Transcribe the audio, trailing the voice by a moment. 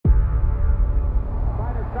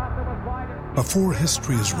Before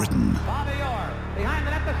history is written,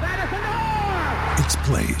 it's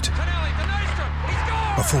played.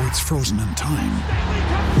 Before it's frozen in time,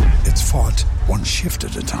 it's fought one shift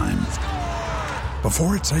at a time.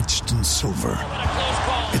 Before it's etched in silver,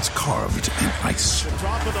 it's carved in ice.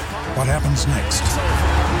 What happens next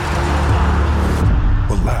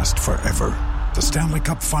will last forever. The Stanley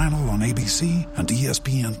Cup Final on ABC and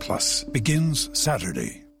ESPN Plus begins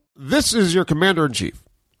Saturday. This is your Commander-in-Chief.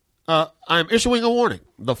 I'm issuing a warning.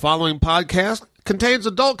 The following podcast contains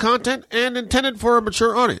adult content and intended for a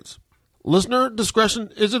mature audience. Listener discretion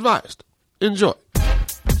is advised. Enjoy.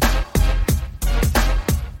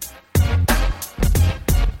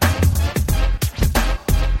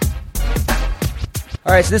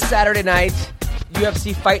 All right, so this Saturday night,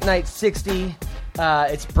 UFC Fight Night 60.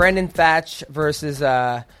 It's Brendan Thatch versus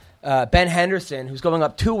Ben Henderson, who's going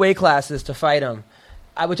up 2 weight classes to fight him,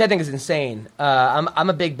 which I think is insane. I'm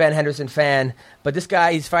a big Ben Henderson fan, but this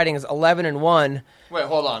guy he's fighting is 11-1. Wait,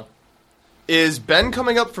 hold on. Is Ben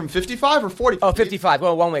coming up from 55 or 40? Oh, 55.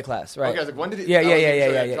 Well, 1 weight class, right? Okay, I was like, when did he?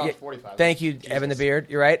 Yeah. 45. Thank you, Jesus. Evan the Beard.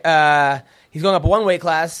 You're right. He's going up 1 weight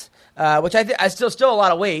class, which I still a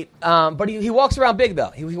lot of weight. But he walks around big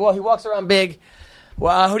though. He walks around big.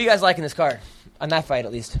 Well, who do you guys like in this card? On that fight,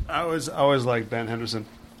 at least. I always like Ben Henderson.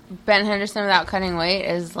 Ben Henderson without cutting weight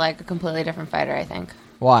is like a completely different fighter, I think.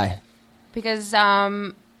 Why? Because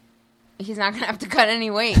he's not going to have to cut any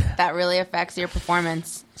weight. That really affects your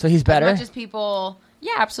performance. So he's better? As much as people...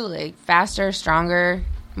 Yeah, absolutely. Faster, stronger,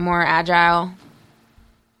 more agile.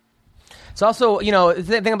 It's also,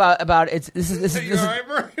 the thing about it's this is Right,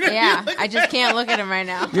 Marina? Yeah, I just can't look at him right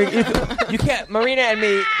now. you can't, Marina and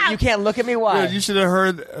me, you can't look at me. Why? Dude, you should have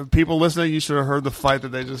heard, people listening, you should have heard the fight that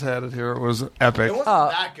they just had here. It was epic. It wasn't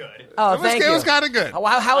that good. Oh, thank you. It was kind of good.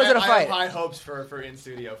 How is it a I fight? have high hopes for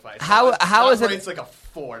in-studio fights. How is it? It's like a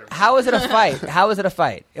 4. How is it a fight? How is it a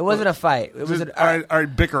fight? It wasn't a fight. It was all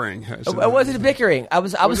right, bickering. It wasn't bickering. I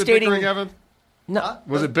was stating. Bickering, Evan? No.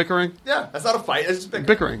 Was it bickering? Yeah, that's not a fight. It's just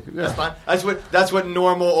Bickering. Yeah. That's fine. That's what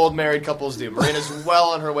normal old married couples do. Marina's well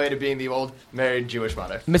on her way to being the old married Jewish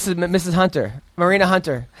mother. Mrs. Hunter, Marina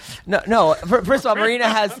Hunter. No. First of all, Marina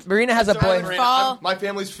has a boy. Marina, my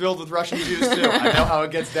family's filled with Russian Jews too. I know how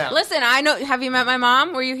it gets down. Listen, I know. Have you met my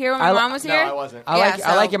mom? Were you here when my mom was here? No, I wasn't.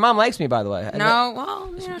 I like your mom likes me, by the way. No,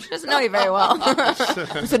 well, she doesn't know you very well.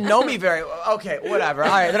 Doesn't know me very well. Okay, whatever. All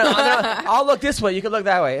right, then I'll look this way. You can look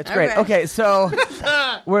that way. It's great. Okay, so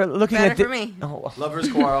we're looking Better at for me. Oh,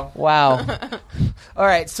 Lovers quarrel. wow. All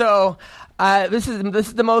right, so this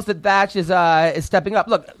is the most that Thatch is stepping up.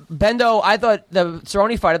 Look, Bendo, I thought the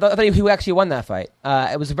Cerrone fight, I thought he actually won that fight.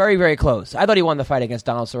 It was very, very close. I thought he won the fight against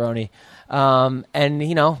Donald Cerrone. And,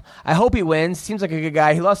 I hope he wins. Seems like a good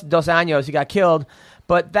guy. He lost to Dos Anjos. He got killed.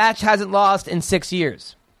 But Thatch hasn't lost in 6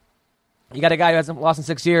 years. You got a guy who hasn't lost in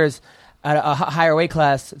 6 years at a higher weight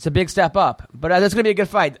class. It's a big step up. But that's going to be a good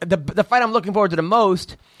fight. The fight I'm looking forward to the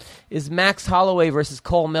most is Max Holloway versus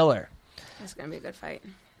Cole Miller. It's going to be a good fight.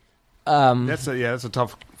 That's a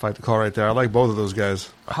tough fight to call right there. I like both of those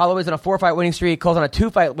guys. Holloway's on a 4-fight winning streak. Cole's on a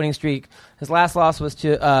 2-fight winning streak. His last loss was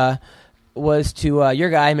to your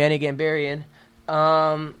guy Manny Gambarian.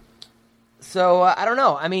 So I don't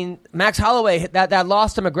know. I mean, Max Holloway, that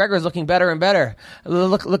loss to McGregor is looking better and better.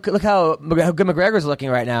 Look how good McGregor's looking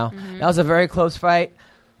right now. Mm-hmm. That was a very close fight.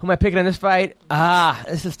 Who am I picking in this fight?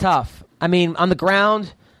 This is tough. I mean, on the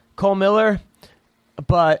ground, Cole Miller,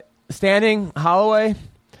 but standing, Holloway.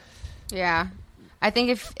 Yeah. I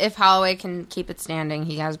think if Holloway can keep it standing,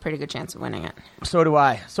 he has a pretty good chance of winning it. So do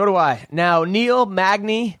I. Now, Neil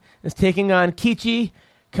Magny is taking on Kichi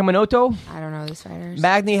Kaminato. I don't know these fighters.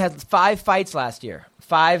 Magny has 5 fights last year.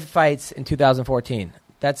 5 fights in 2014.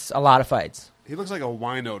 That's a lot of fights. He looks like a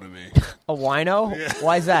wino to me. A wino? Yeah.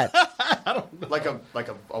 Why is that? I don't know. Like a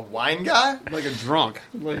wine guy? Like a drunk.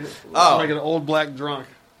 Like an old black drunk.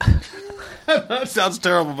 That sounds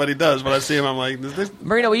terrible, but he does. When I see him, I'm like,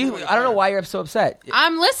 Marina, I don't know why you're so upset.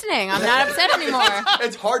 I'm listening. I'm not upset anymore.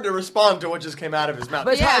 It's hard to respond to what just came out of his mouth.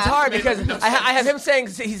 But it's hard because I have him saying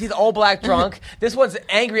he's an old black drunk. This one's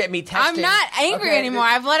angry at me texting. I'm not angry anymore.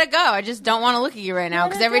 I've let it go. I just don't want to look at you right now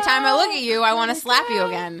because every time I look at you, I want to slap you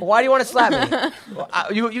again. Why do you want to slap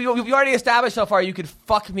me? You already established so far you could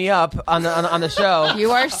fuck me up on the show.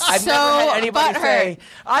 You are I've never had anybody say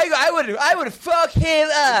I would fuck him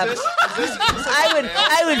up.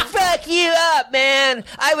 I would fuck you up, man.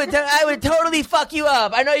 I would totally fuck you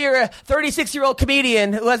up. I know you're a 36-year-old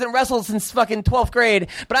comedian who hasn't wrestled since fucking 12th grade,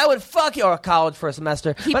 but I would fuck you, or college for a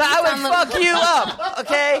semester. But I would fuck you up,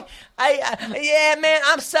 okay? yeah, man,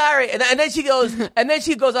 I'm sorry. And then she goes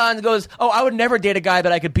on and goes, oh, I would never date a guy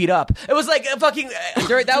that I could beat up. It was like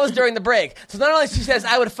that was during the break. So not only she says,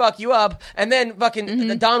 I would fuck you up, and then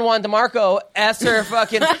fucking Don Juan DeMarco asks her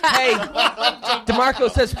fucking, hey, DeMarco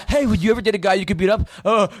says, hey, would you ever date a guy you could beat up?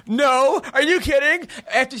 No. Are you kidding?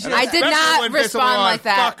 After she I did not respond like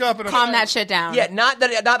that. Calm that shit down. Yeah, not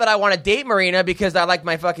that I want to date Marina because I like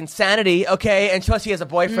my fucking sanity, okay? And plus he has a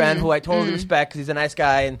boyfriend who I totally respect because he's a nice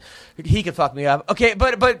guy and he could fuck me up. Okay,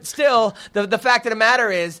 but still, the fact of the matter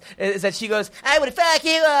is that she goes, I would fuck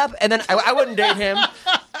you up, and then I wouldn't date him.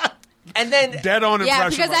 And then dead on impression. Yeah,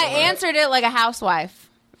 because I answered it like a housewife.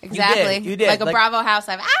 Exactly. You did. Like a Bravo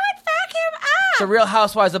housewife. I would fuck him up. The Real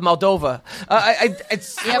Housewives of Moldova. I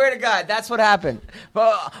swear to God, that's what happened.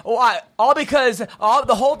 But why? All because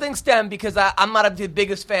the whole thing stemmed because I'm not the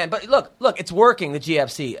biggest fan. But look, it's working. The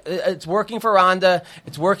GFC. It's working for Rhonda.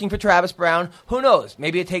 It's working for Travis Brown. Who knows?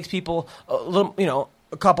 Maybe it takes people a little,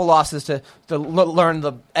 a couple losses to learn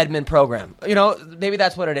the Edmund program. Maybe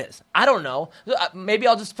that's what it is. I don't know. Maybe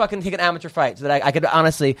I'll just fucking take an amateur fight so that I could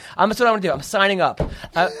honestly. That's what I'm gonna do. I'm signing up.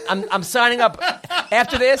 I'm signing up.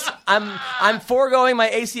 After this, I'm foregoing my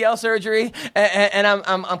ACL surgery and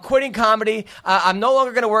I'm quitting comedy. I'm no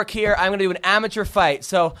longer gonna work here. I'm gonna do an amateur fight.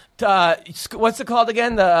 So what's it called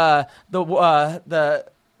again?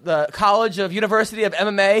 The College of University of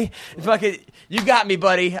MMA. Fucking, you got me,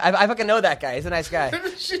 buddy. I fucking know that guy. He's a nice guy.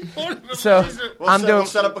 So we'll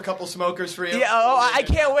set up a couple smokers for you. Yeah. I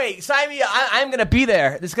can't wait. Sign me up. I'm gonna be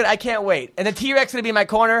there. I can't wait. And the T-Rex gonna be in my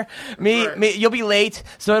corner. Me. You'll be late,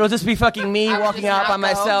 so it'll just be fucking me walking out by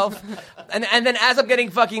myself. And then as I'm getting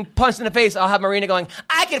fucking punched in the face, I'll have Marina going,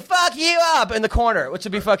 "I can fuck you up" in the corner, which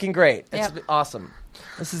would be fucking great. It's awesome.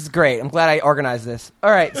 This is great. I'm glad I organized this. All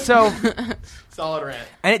right, so. Solid rant.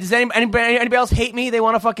 And does anybody else hate me? They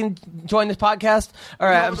want to fucking join this podcast? All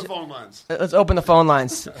right, open the phone lines. Let's open the phone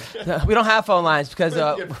lines. We don't have phone lines because.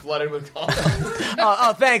 Get flooded with calls.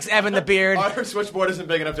 Thanks, Evan the Beard. Our switchboard isn't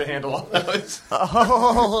big enough to handle all those.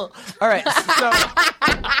 All right, so.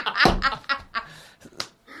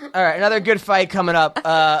 All right, another good fight coming up.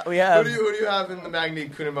 We have. Who do you have in the Magny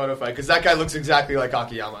Kunamoto fight? Because that guy looks exactly like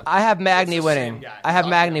Akiyama. I have Magny winning. I have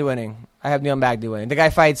Magny winning. I have Neil Magny winning. The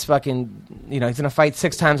guy fights fucking, he's going to fight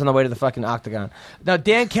 6 times on the way to the fucking octagon. Now,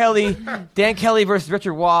 Dan Kelly versus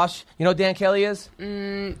Richard Walsh. You know who Dan Kelly is?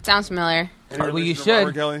 Sounds familiar. Well, you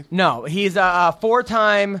should. Kelly? No, he's a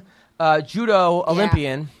 4-time judo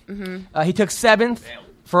Olympian. Mm-hmm. He took 7th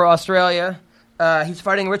for Australia. He's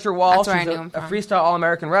fighting Richard Walsh. That's where He's I knew him a from. freestyle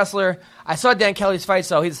All-American wrestler. I saw Dan Kelly's fight,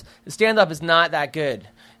 so his stand-up is not that good.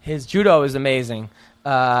 His judo is amazing,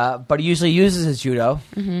 but he usually uses his judo.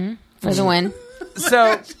 Mm-hmm. For the win.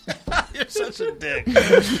 So You're such a dick.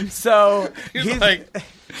 So he's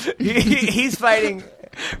he's fighting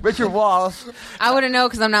Richard Walsh. I wouldn't know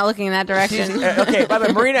because I'm not looking in that direction. Okay, by the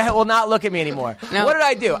way, Marina will not look at me anymore. No. What did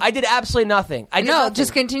I do? I did absolutely nothing.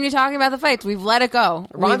 Just continue talking about the fights. We've let it go.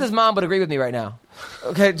 Rhonda's mom would agree with me right now.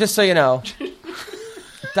 Okay, just so you know.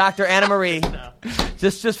 Dr. Anna Marie.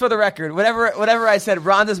 Just for the record, whatever I said,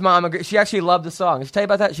 Rhonda's mom agreed. She actually loved the song. Did she tell you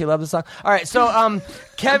about that? She loved the song. All right, so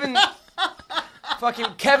Kevin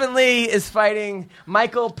Lee is fighting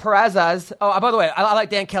Michael Perazas. Oh, by the way, I like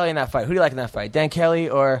Dan Kelly in that fight. Who do you like in that fight? Dan Kelly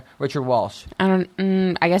or Richard Walsh?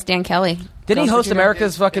 I guess Dan Kelly. Didn't he host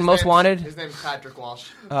America's fucking Most Wanted? His name's Patrick Walsh.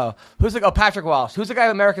 Oh, Patrick Walsh. Who's the guy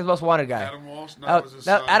America's Most Wanted guy? Adam Walsh. No, it was his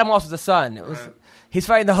son. Adam Walsh was the son. Right. He's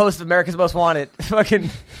fighting the host of America's Most Wanted. Fucking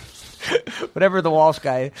whatever the Walsh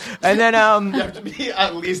guy. And then you have to be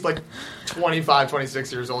at least like 25,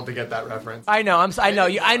 26 years old to get that reference. I know. I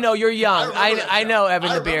know you're young. I know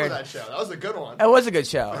Evan the Beard. That show. That was a good one. It was a good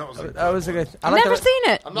show. That was a good one. I've never seen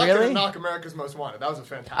it. I'm not Really? going to knock America's Most Wanted. That was a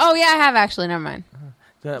fantastic. Oh yeah, I have actually. Never mind.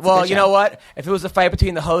 Well, you know what? If it was a fight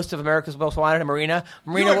between the host of America's Most Wanted and Marina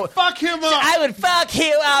would fuck him up. I would fuck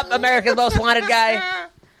you up, America's Most Wanted guy.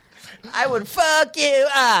 I would fuck you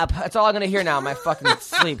up. That's all I'm going to hear now in my fucking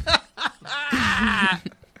sleep.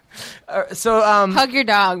 Hug your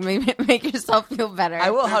dog. Maybe make yourself feel better. I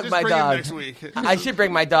will hug Just my bring him dog. next week. I should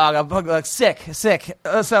bring my dog. I'm like sick.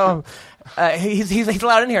 He's allowed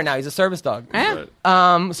in here now. He's a service dog. Yeah.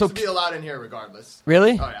 So be allowed in here regardless.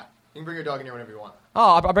 really? Oh yeah, you can bring your dog in here whenever you want.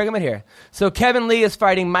 Oh, I'll bring him in here. So Kevin Lee is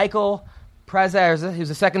fighting Michael Prazeres. He's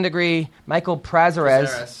a second degree. Michael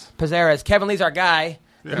Prazeres. Kevin Lee's our guy.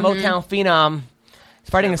 The Motown phenom. He's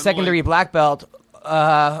fighting a second degree black belt.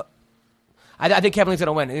 I think Kevin Lee's going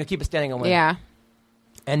to win. He's going to keep it standing and win. Yeah.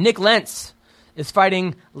 And Nick Lentz is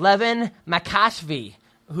fighting Levin Makashvi,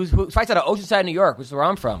 who fights out of Oceanside, New York, which is where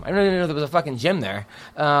I'm from. I don't even know there was a fucking gym there.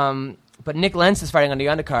 But Nick Lentz is fighting on the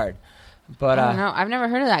undercard. But I don't know. I've never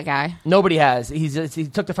heard of that guy. nobody has. He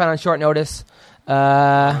took the fight on short notice.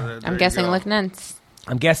 I'm guessing Nick Lentz.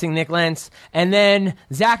 I'm guessing Nick Lentz. And then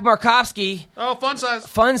Zach Markovsky, Oh, fun size.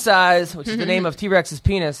 Fun Size, which is the name of T-Rex's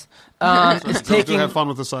penis, is taking... Have fun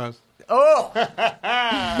with the size. Oh!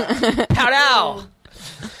 Pow-dow!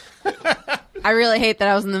 I really hate that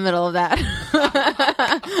I was in the middle of that.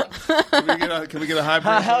 Can we get a high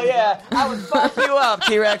praise? Hell yeah. I would fuck you up,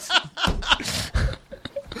 T-Rex.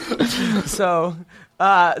 So,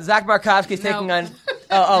 Zach Markovsky's Nope. taking on...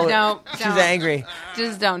 Oh, No, she's don't. angry.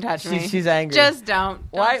 Just don't touch me. She's angry. Just don't.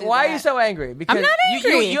 Why do are that. you so angry? Because I'm not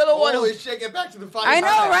angry. You're the one who... Holy shit, get back to the fight. I know,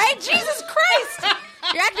 right? Jesus Christ.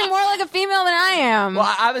 You're acting more like a female than I am.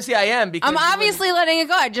 Well, obviously I am because I'm obviously letting it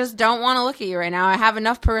go. I just don't want to look at you right now. I have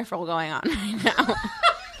enough peripheral going on right now. You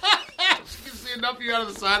can see enough of you out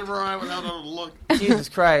of the side of her eye without her to look. Jesus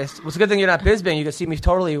Christ. Well, it's a good thing you're not Bisbing. You can see me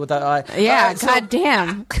totally with that eye. Yeah,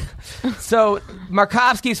 goddamn. So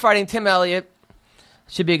Markovsky's fighting Tim Elliott.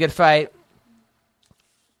 Should be a good fight.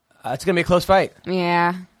 It's going to be a close fight.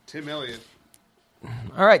 Yeah. Tim Elliott.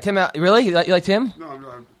 All right, Tim. Really? You like Tim? No,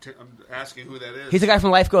 I'm asking who that is. He's the guy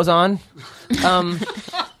from Life Goes On.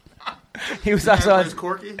 He was also on.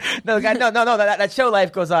 Corky? No, the guy. No. That show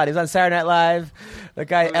Life Goes On. He was on Saturday Night Live. The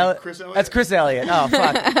guy. Chris Elliott? That's Chris Elliott. Oh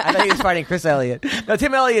fuck! I thought he was fighting Chris Elliott. No,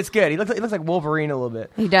 Tim Elliott's good. He looks like Wolverine a little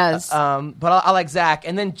bit. He does. But I like Zach.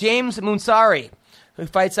 And then James Munsari, who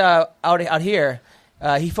fights out here.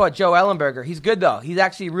 He fought Joe Ellenberger. He's good though. He's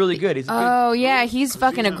actually really good. He's a good. Oh, yeah. He's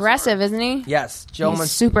fucking aggressive, isn't he? Yes, Joe. He's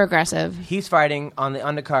super aggressive. He's fighting on the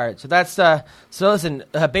undercard. So that's so listen,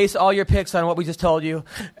 base all your picks on what we just told you,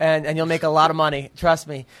 and you'll make a lot of money. Trust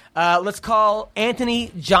me. Let's call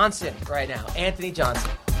Anthony Johnson right now. Anthony Johnson.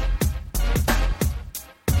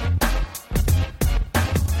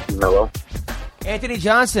 Hello. Anthony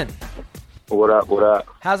Johnson. What up? What up?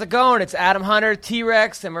 How's it going? It's Adam Hunter,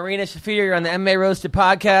 T-Rex, and Marina Shafir. You're on the MMA Roasted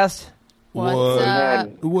podcast. What's up?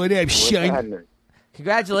 What up, What's Shane? happening?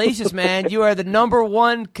 Congratulations, man. You are the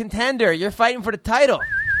 #1 contender. You're fighting for the title.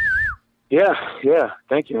 Yeah.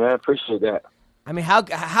 Thank you, man. Appreciate that. I mean,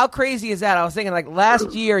 how crazy is that? I was thinking, like,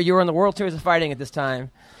 last year you were in the World Series of Fighting at this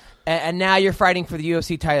time, and now you're fighting for the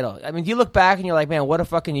UFC title. I mean, do you look back and you're like, man, what a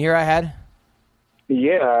fucking year I had?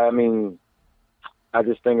 Yeah, I mean, I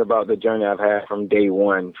just think about the journey I've had from day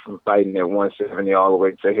one, from fighting at 170 all the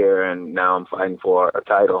way to here, and now I'm fighting for a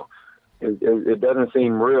title. It doesn't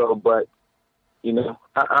seem real, but, you know,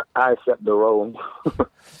 I accept the role.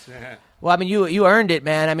 Well, I mean, you earned it,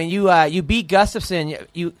 man. I mean, you beat Gustafson.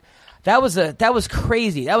 That was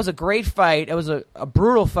crazy. That was a great fight. It was a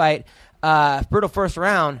brutal fight, brutal first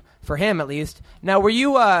round for him at least. Now, were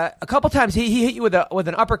you a couple times he hit you with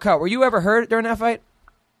an uppercut? Were you ever hurt during that fight?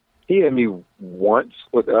 He hit me once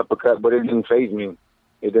with the uppercut, but it didn't faze me.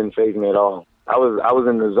 It didn't faze me at all. I was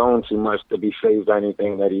in the zone too much to be fazed by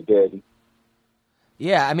anything that he did.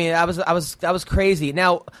 Yeah, I mean, that was crazy.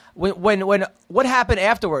 Now, when what happened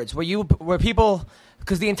afterwards? Were people,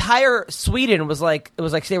 because the entire Sweden was like, it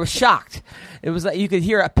was like they were shocked. It was like you could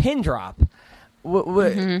hear a pin drop.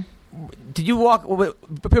 Did you walk?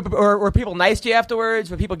 Or were people nice to you afterwards?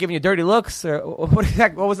 Were people giving you dirty looks? Or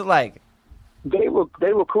what was it like? They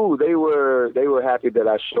were cool. They were happy that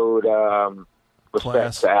I showed respect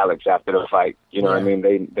Class. to Alex after the fight. You know what I mean?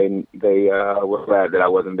 They were glad that I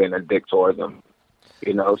wasn't being a dick towards them.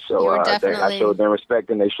 You know, so I showed them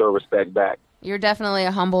respect and they showed respect back. You're definitely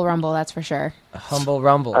a humble rumble, that's for sure. A humble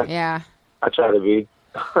rumble. Yeah. I try to be.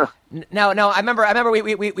 No, I remember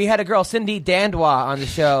we had a girl, Cindy Dandois, on the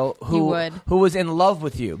show who was in love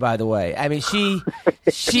with you. By the way, I mean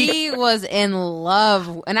she was in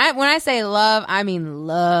love, and when I say love, I mean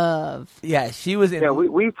love. Yeah, she was in. Yeah,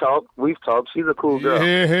 we've talked. She's a cool girl.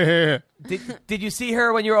 Did you see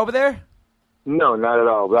her when you were over there? No, not at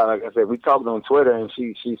all. But like I said, we talked on Twitter, and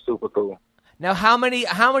she's super cool. Now, how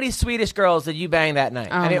many Swedish girls did you bang that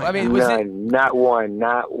night? I mean, was it not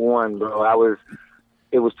one, bro.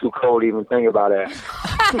 It was too cold to even think about that.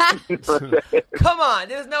 Come on,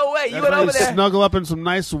 there's no way you went over there. Snuggle up in some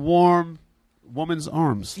nice, warm woman's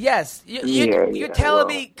arms. Yes, you're telling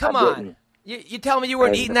me. Come on, you telling me you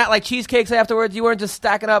weren't eating that like cheesecakes afterwards? You weren't just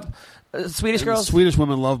stacking up Swedish girls? Swedish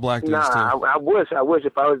women love black dudes too. I wish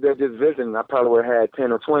if I was there just visiting, I probably would have had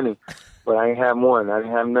 10 or 20, but I ain't have one. I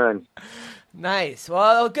didn't have none. Nice.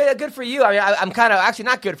 Well, good for you. I mean, I'm kind of actually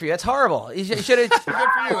not good for you. That's horrible. You should have. Good for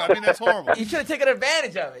you. I mean, that's horrible. You should have taken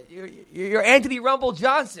advantage of it. You're Anthony Rumble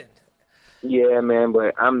Johnson. Yeah, man,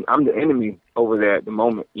 but I'm the enemy over there at the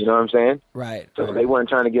moment. You know what I'm saying? Right. So they weren't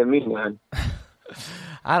trying to get me none.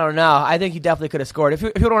 I don't know. I think you definitely could have scored. If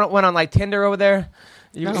you went on like Tinder over there,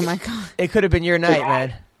 Oh my God, it could have been your night,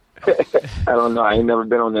 man. I don't know. I ain't never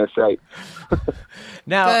been on that site.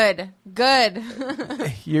 Now, Good.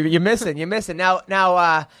 you're missing. You're missing.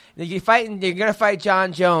 Now, you're fighting. You're gonna fight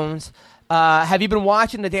John Jones. Have you been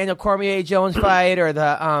watching the Daniel Cormier Jones fight or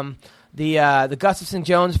the Gustafsson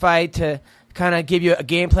Jones fight to kind of give you a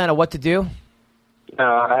game plan of what to do?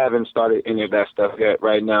 I haven't started any of that stuff yet.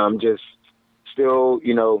 Right now, I'm just still,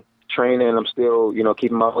 training. I'm still,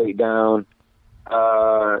 keeping my weight down.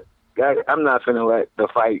 I'm not finna let the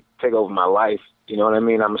fight take over my life. You know what I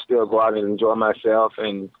mean? I'm still go out and enjoy myself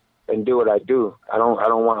and do what I do. I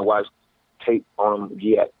don't want to watch tape on them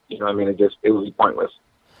yet. You know what I mean? It was pointless.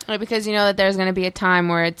 Because you know that there's going to be a time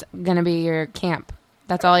where it's going to be your camp.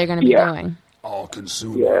 That's all you're going to be doing. All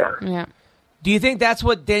consuming. Yeah. Do you think that's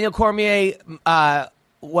what Daniel Cormier?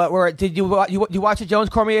 Did you watch the Jones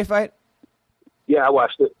Cormier fight? Yeah, I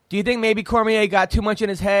watched it. Do you think maybe Cormier got too much in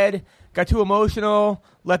his head, got too emotional,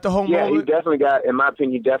 let the whole Yeah, moment? he definitely got. In my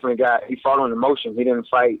opinion, he fought on emotion. He didn't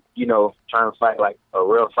fight, trying to fight like a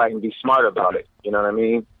real fight and be smart about it. You know what I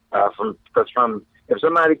mean? If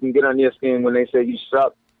somebody can get on your skin when they say you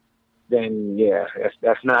suck, then yeah,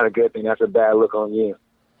 that's not a good thing. That's a bad look on you.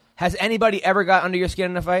 Has anybody ever got under your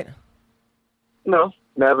skin in a fight? No,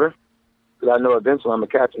 never. Because I know eventually I'm gonna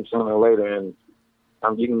catch him sooner or later, and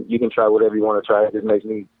you can try whatever you want to try. It just makes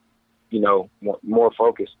me, more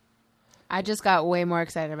focused. I just got way more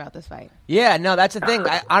excited about this fight. Yeah, no, that's the thing.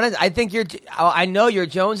 I think I know you're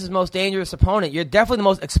Jones' most dangerous opponent. You're definitely the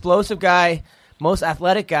most explosive guy, most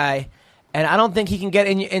athletic guy, and I don't think he can get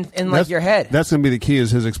in like your head. That's going to be the key, is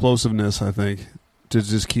his explosiveness, I think, to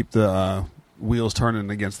just keep the wheels turning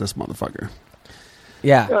against this motherfucker.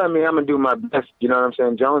 Yeah. I mean, I'm going to do my best. You know what I'm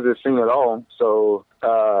saying? Jones has seen it all, so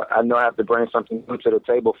I know I have to bring something new to the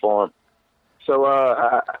table for him. So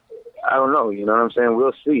I don't know. You know what I'm saying?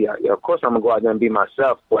 We'll see. Of course, I'm going to go out there and be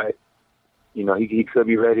myself, but, he could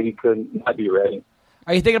be ready. He could not be ready.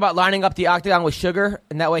 Are you thinking about lining up the octagon with Sugar,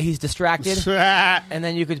 and that way he's distracted, and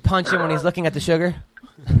then you could punch him when he's looking at the Sugar?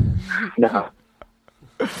 No.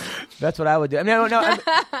 That's what I would do. I mean,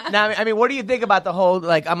 I mean, what do you think about the whole,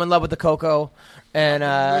 like, I'm in love with the Coco and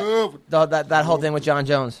that whole thing with John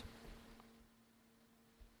Jones?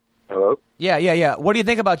 Hello? Yeah. What do you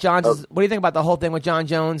think about John's? What do you think about the whole thing with John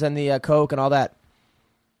Jones and the Coke and all that?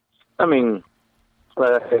 I mean,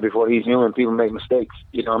 like I said before, he's human. People make mistakes.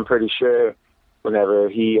 I'm pretty sure whenever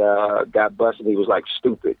he got busted, he was like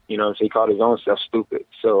stupid. You know what I'm saying? He called his own self stupid.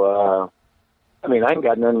 So, I mean, I ain't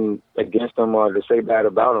got nothing against him or to say bad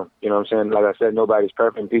about him. You know what I'm saying? Like I said, nobody's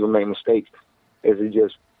perfect. People make mistakes. This is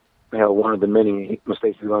just one of the many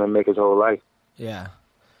mistakes he's going to make his whole life. Yeah.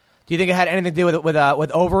 Do you think it had anything to do with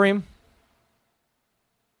Overeem?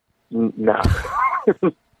 No.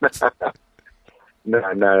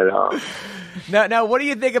 No, not at all. Now, what do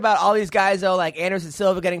you think about all these guys though, like Anderson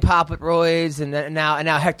Silva getting popped with roids, and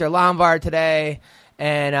now Hector Lombard today,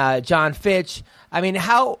 and John Fitch? I mean,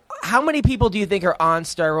 how many people do you think are on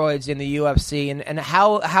steroids in the UFC, and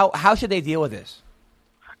how should they deal with this?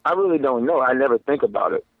 I really don't know. I never think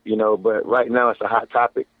about it, but right now it's a hot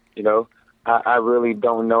topic, I really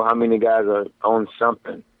don't know how many guys are on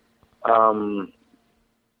something.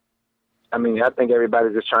 I mean, I think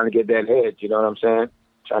everybody's just trying to get that edge, you know what I'm saying?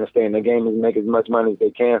 Trying to stay in the game and make as much money as they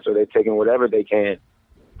can, so they're taking whatever they can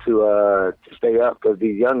to stay up, because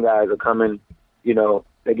these young guys are coming,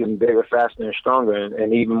 they're getting bigger, faster, and stronger,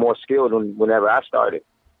 and even more skilled than whenever I started.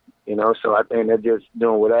 So I think they're just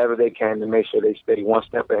doing whatever they can to make sure they stay one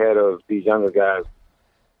step ahead of these younger guys.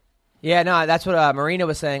 Yeah, no, that's what Marina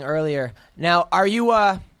was saying earlier. Now, are you?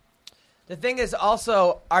 The thing is,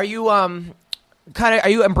 also, are you are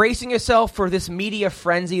you embracing yourself for this media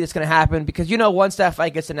frenzy that's going to happen? Because once that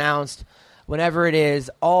fight gets announced, whenever it is,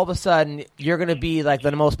 all of a sudden you're going to be like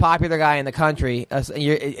the most popular guy in the country.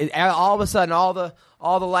 All of a sudden, all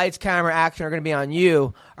the lights, camera, action are going to be on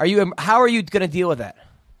you. How are you going to deal with that?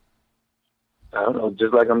 I don't know,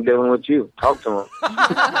 just like I'm dealing with you. Talk to him.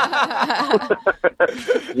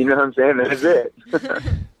 You know what I'm saying? That's it.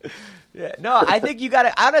 Yeah, no, I think you got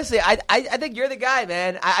to. Honestly, I think you're the guy,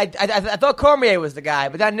 man. I thought Cormier was the guy,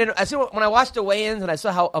 but then when I watched the weigh-ins and I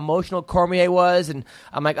saw how emotional Cormier was, and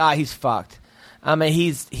I'm like, he's fucked. I mean,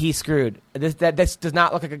 he's screwed. This does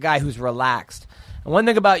not look like a guy who's relaxed. And one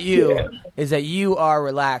thing about you is that you are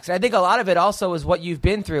relaxed. I think a lot of it also is what you've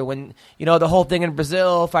been through. When the whole thing in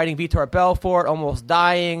Brazil, fighting Vitor Belfort, almost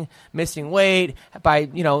dying, missing weight by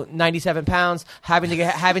 97 pounds, having to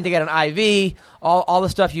get an IV, all the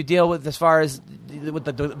stuff you deal with as far as with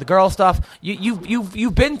the girl stuff.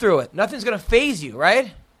 You've been through it. Nothing's gonna faze you,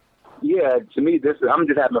 right? Yeah, to me, I'm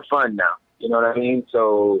just having fun now. You know what I mean?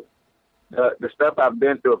 So the stuff I've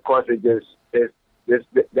been through, of course, it's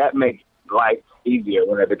that makes life easier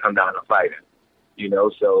whenever it comes down to fighting. You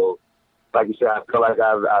know, so like you said, I feel like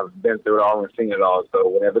I've been through it all and seen it all. So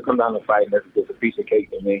whenever it comes down to fighting, it's just a piece of cake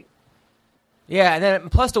to me. Yeah, and then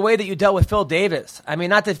plus the way that you dealt with Phil Davis. I mean,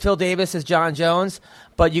 not that Phil Davis is John Jones,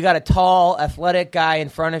 but you got a tall, athletic guy in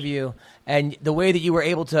front of you, and the way that you were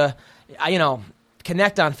able to,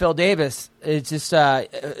 connect on Phil Davis, it's just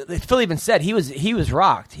Phil even said he was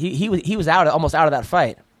rocked. He was almost out of that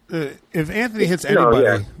fight. If Anthony hits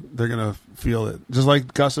anybody, they're gonna feel it. Just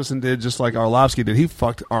like Gustafson did, just like Arlovsky did. He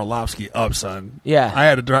fucked Arlovsky up, son. Yeah, I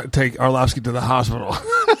had to take Arlovsky to the hospital.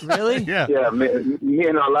 Really? Yeah. Yeah, me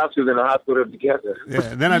and Arlovsky was in the hospital together. Yeah,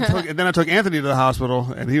 and then I took Anthony to the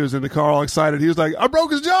hospital, and he was in the car all excited. He was like, "I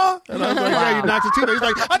broke his jaw," and I was like, "Yeah, you knocked his teeth out." He's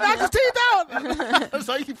like, "I knocked his teeth out." I was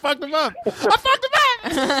like, "You fucked him up." I fucked him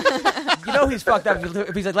up. You know he's fucked up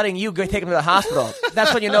if he's like letting you go take him to the hospital.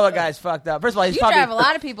 That's when you know a guy's fucked up. First of all, You drive a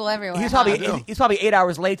lot of people everywhere. he's probably 8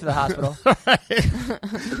 hours late to the hospital.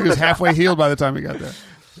 He was halfway healed by the time he got there.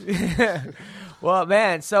 Well,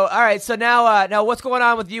 man. So all right. So now what's going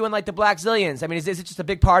on with you and like the Black Zillions? I mean, is it just a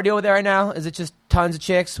big party over there right now? Is it just tons of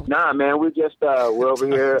chicks? Nah, man, we're over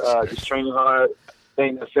here just training hard,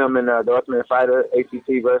 filming The Ultimate Fighter,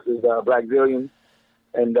 ACC versus Black Zillions,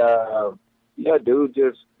 and yeah, dude,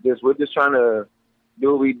 we're just trying to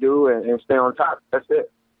do what we do and stay on top. That's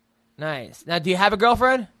it. Nice. Now, do you have a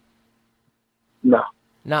girlfriend? No.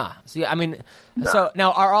 Nah. See, I mean, so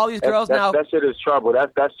now are all these girls now? That shit is trouble.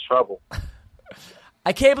 That's trouble.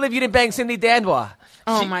 I can't believe you didn't bang Cindy Dandois.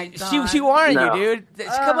 Oh my God. She wanted No. you, dude.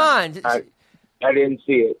 Come on. I didn't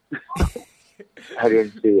see it. I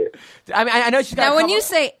didn't see it. I mean, I know she's got. Now, when you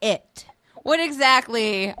say it, what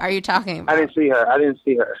exactly are you talking about? I didn't see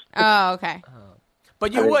her. Oh, okay.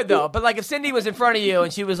 But you would though. But like, if Cindy was in front of you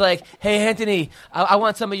and she was like, "Hey, Anthony, I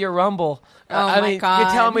want some of your Rumble." I mean, God. you're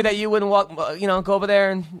telling me that you wouldn't go over there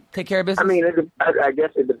and take care of business. I mean, I guess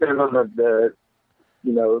it depends on the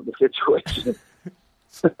situation.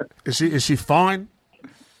 Is she fine?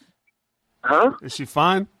 Huh? Is she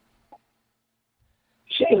fine?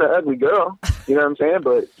 She ain't an ugly girl, you know what I'm saying?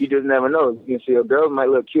 But you just never know. You can see a girl might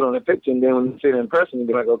look cute on the picture, and then when you see her in person, you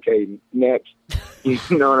be like, okay, next. You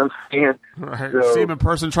know what I'm saying? Right. So, See him in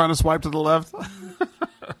person trying to swipe to the left.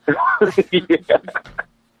 yeah.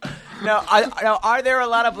 Now, are there a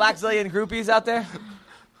lot of Black Zillion groupies out there?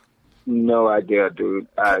 No idea, dude.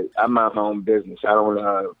 I mind my own business. I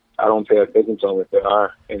don't pay attention to them if there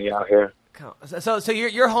are any out here. So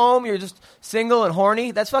you're home. You're just single and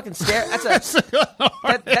horny. That's fucking scary.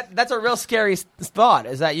 That's a real scary thought.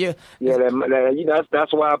 Is that you? Yeah,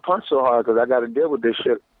 that's why I punch so hard, because I got to deal with this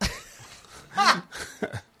shit.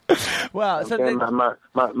 Wow. So okay,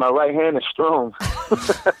 my right hand is strong.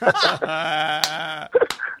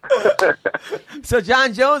 So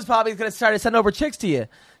John Jones probably is going to start to send over chicks to you.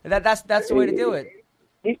 That's the way to do it.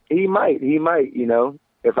 He might. You know,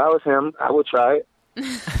 if I was him, I would try it.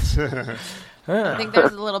 I think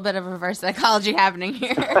there's a little bit of reverse psychology happening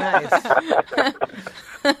here. Nice.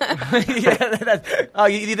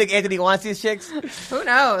 You think Anthony wants these chicks? Who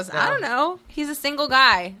knows? I don't know. He's a single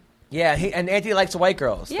guy. Yeah, and Anthony likes white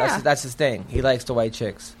girls. Yeah. That's his thing. He likes the white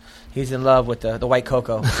chicks. He's in love with the white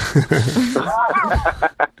cocoa.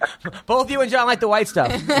 Both you and John like the white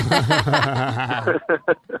stuff.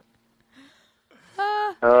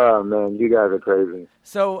 Oh man, you guys are crazy.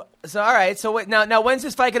 So all right. So now when's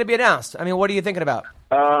this fight going to be announced? I mean, what are you thinking about?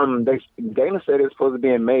 Dana said it's supposed to be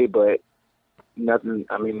in May, but nothing.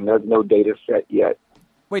 I mean, there's no date is set yet.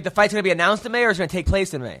 Wait, the fight's going to be announced in May, or is it going to take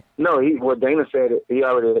place in May? No, Dana said he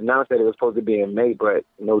already announced that it was supposed to be in May, but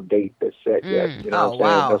no date is set yet. You know what I'm saying?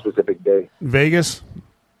 Wow. No specific day. Vegas?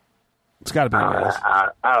 It's got to be Vegas.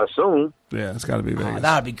 I assume. Yeah, it's got to be Vegas. Oh,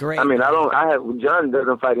 that would be great. I mean, John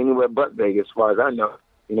doesn't fight anywhere but Vegas, as far as I know.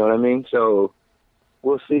 You know what I mean? So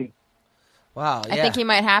we'll see. Wow. Yeah. I think he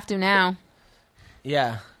might have to now.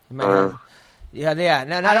 Yeah. He might have. Yeah.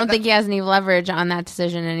 No, I don't think he has any leverage on that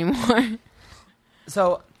decision anymore.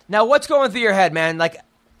 So now, what's going through your head, man? Like,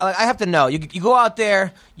 I have to know. You go out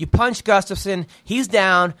there, you punch Gustafson, he's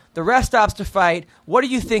down, the ref stops to fight. What are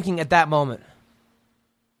you thinking at that moment?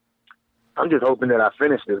 I'm just hoping that I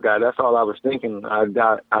finish this guy. That's all I was thinking. I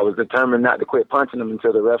was determined not to quit punching him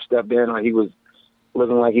until the ref stepped in, or he was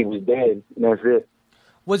looking like he was dead. And that's it.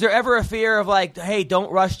 Was there ever a fear of like, hey, don't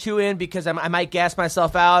rush too in because I might gas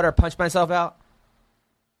myself out or punch myself out?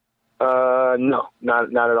 No, not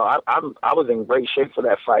at all. I was in great shape for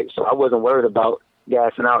that fight, so I wasn't worried about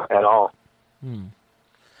gassing out at all.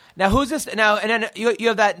 Now, who's this? Now, and then you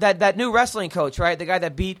have that new wrestling coach, right? The guy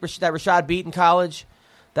that Rashad beat in college.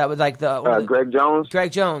 That was like Greg Jones.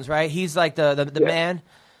 Greg Jones, right? He's like the man.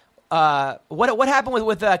 What happened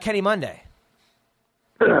with Kenny Monday?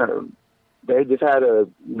 They just had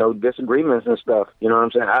disagreements and stuff. You know what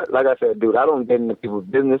I'm saying? Like I said, dude, I don't get into people's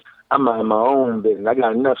business. I'm in my own business. I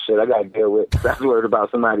got enough shit I got to deal with. That's worried about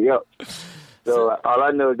somebody else. So all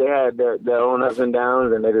I know is they had their own ups and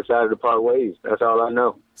downs, and they decided to part ways. That's all I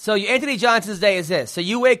know. So Anthony Johnson's day is this. So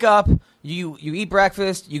you wake up, you eat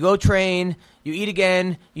breakfast, you go train, you eat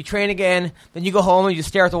again, you train again, then you go home and you just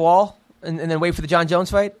stare at the wall and then wait for the John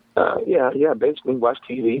Jones fight? Yeah, basically watch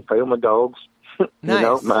TV, play with my dogs.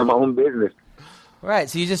 Nice. Mind my own business. Right.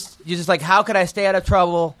 So you just like, how could I stay out of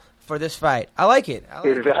trouble for this fight? I like it.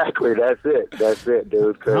 Exactly. That's it,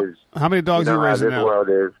 dude. Because how many dogs are you raising how this now? world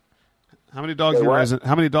is. How many dogs are you raising?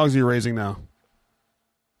 How many dogs are you raising now?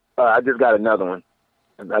 I just got another one.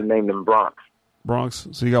 I named him Bronx. Bronx.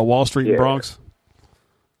 So you got Wall Street and Bronx.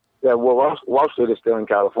 Yeah. Well, Wall Street is still in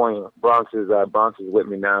California. Bronx is with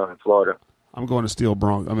me now in Florida. I'm going to steal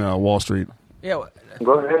Wall Street. Yeah.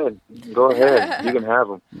 Go ahead. You can have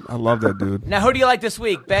them. I love that dude. Now, who do you like this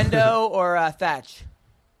week, Bendo or Thatch?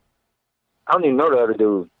 I don't even know the other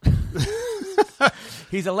dude.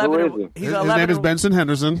 He's 11. Who is he? He's His name is Benson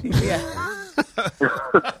Henderson. Yeah.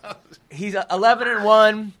 He's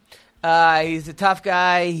 11-1. He's a tough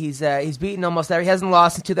guy. He's beaten almost every. He hasn't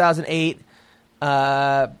lost since 2008.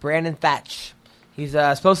 Brandon Thatch. He's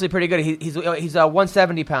supposed to be pretty good. He's a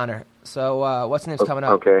 170 pounder. So what's the name's coming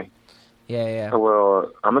up? Okay. Yeah.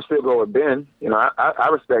 Well, I'm gonna still go with Ben. You know, I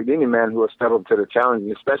respect any man who will step up to the challenge,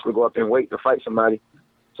 and especially go up in weight to fight somebody.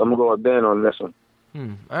 So I'm gonna go with Ben on this one.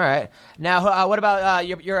 All right. Now, what about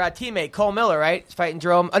your teammate Cole Miller? Right, he's fighting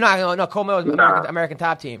Jerome. No. Cole Miller is American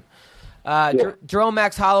Top Team. Jerome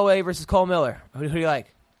Max Holloway versus Cole Miller. Who do you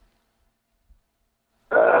like?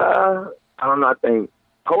 I don't know. I think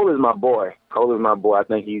Cole is my boy. I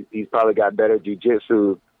think he's probably got better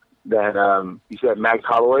jiu-jitsu than you said Max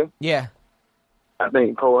Holloway. Yeah. I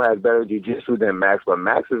think Cole has better jiu-jitsu than Max, but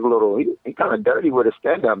Max is a little he kind of dirty with his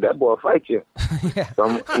stand-up. That boy will fight you. Yeah.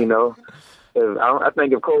 So, I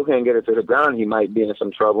think if Cole can't get it to the ground, he might be in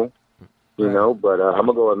some trouble. You know, but I'm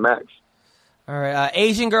gonna go with Max. All right.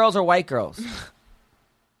 Asian girls or white girls?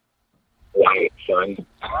 White, son.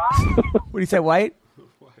 What do you say? White?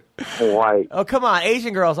 White. Oh, come on.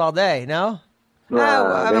 Asian girls all day, no? They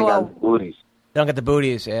got booties. They don't get the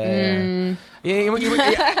booties. Yeah.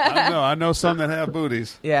 I know some that have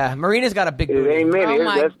booties. Yeah, Marina's got a big booty. It ain't many.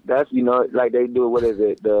 That's like they do. What is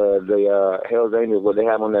it? The Hell's Angels. What they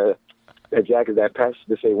have on their jackets that patch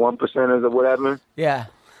to say 1%ers or whatever. Yeah.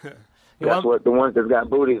 That's what the ones that got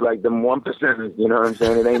booties like them 1%ers. You know what I'm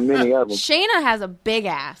saying? It ain't many of them. Shayna has a big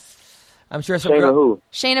ass. I'm sure. Shayna who?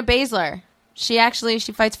 Shayna Baszler. She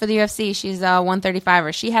fights for the UFC. She's a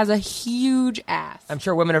 135er. She has a huge ass. I'm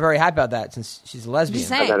sure women are very happy about that since she's a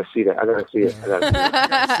lesbian. I gotta see that.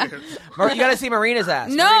 You gotta see Marina's ass.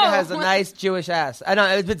 No. Marina has a nice Jewish ass. I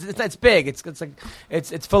know it's big. It's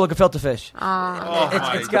full of gefilte fish.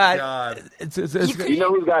 It's got. You know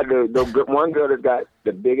who's got the one girl that's got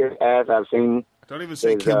the biggest ass I've seen? Don't even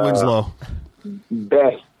say Kim Winslow.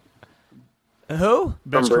 Beth. Who?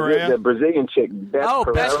 Beth Correa? The Brazilian chick. Beth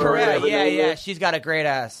Correa. Yeah. She's got a great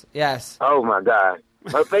ass. Yes. Oh, my God.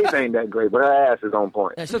 Her face ain't that great, but her ass is on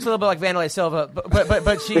point. Yeah, she looks a little bit like Vanderlei Silva,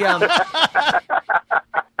 but she...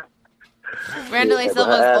 Vanderlei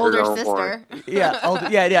Silva's older sister.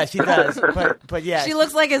 Yeah, she does. But yeah. She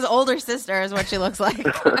looks like his older sister is what she looks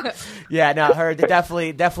like. Yeah, no, her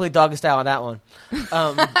definitely doggy style on that one.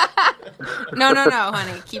 No,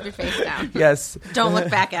 honey. Keep your face down. Yes. Don't look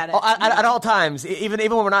back at it. At all times, even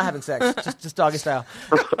when we're not having sex, just doggy style.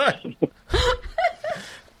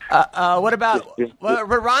 What about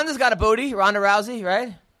Ronda's got a booty? Ronda Rousey,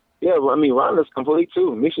 right? Yeah, well, I mean, Ronda's complete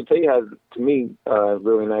too. Misha Tate has, to me, a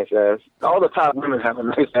really nice ass. All the top women have a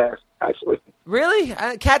nice ass, actually. Really?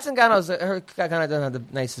 Kat Zingano's doesn't have the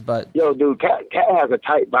nicest butt. Yo, dude, Kat has a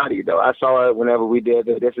tight body though. I saw her whenever we did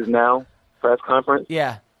the This Is Now press conference.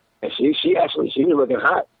 Yeah. And she was looking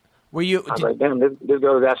hot. Were you? I was like, damn, this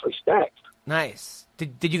girl is actually stacked. Nice.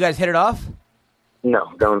 Did you guys hit it off?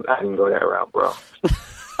 No, I didn't go that route, bro.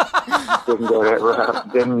 Didn't go that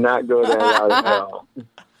route. Did not go that route at all.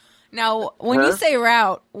 Now, when you say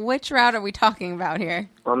route, which route are we talking about here?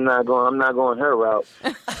 I'm not going her route.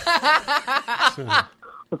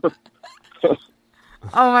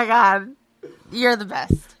 Oh my God. You're the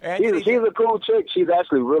best. She's a cool chick. She's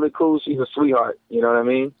actually really cool. She's a sweetheart. You know what I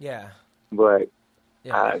mean? Yeah. But,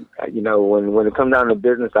 when it comes down to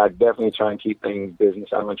business, I definitely try and keep things business.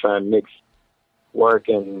 I'm going to try and mix work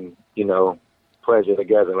and, pleasure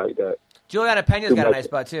together like that. Juliana Pena's got a nice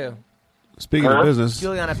butt, too. Speaking of business,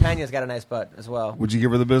 Juliana Pena's got a nice butt as well. would you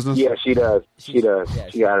give her the business? Yeah, she does. She does.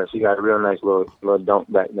 Yeah, She got a real nice little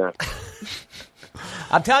dunk back there.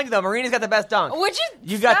 I'm telling you though, Marina's got the best dunk. Would you?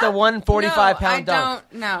 You got the 145-pound dunk. I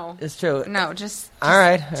don't know. It's true. No, just all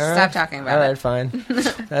right. Stop talking about it. All it. right, fine.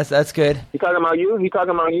 That's good. He talking about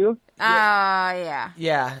you? Yeah.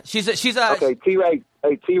 Yeah, she's a Okay, T-Rex.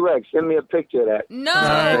 Hey, T-Rex, send me a picture of that. No.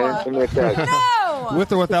 Send me a text. No.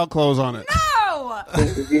 With or without clothes on it. No.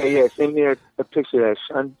 Yeah. Send me a picture of that,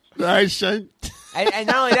 son. Nice, Shane. and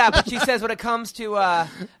not only that, but she says when it comes to No,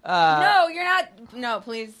 you're not. No,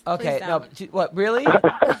 please. okay, please no, don't. what really?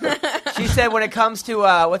 She said when it comes to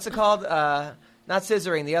what's it called? Not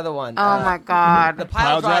scissoring, the other one. Oh my God. The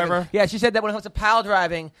pile driving. driver? Yeah, she said that when it comes to pile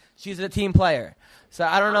driving, she's a team player. So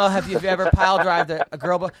I don't know if you've ever pile drived a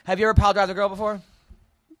girl. Have you ever pile drived a girl before?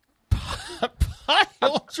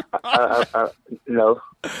 No.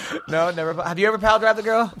 No, never. Have you ever pile drived a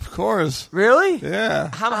girl? Of course. Really? Yeah.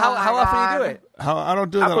 How my often do you do God. it? I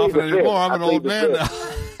don't do that plead often the fifth. anymore. I'm an I plead old the man fifth.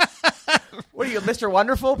 now. What are you, Mr.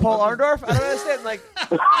 Wonderful, Paul Arndorf? I don't understand. Like,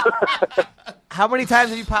 how many times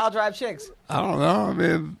have you pile drive chicks? I don't know. I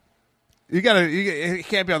mean, it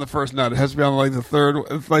can't be on the first nut. It has to be on like the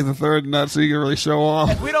third nut, so you can really show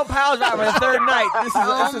off. If we don't pile drive on the third night, this is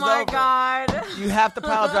Oh my over. God. You have to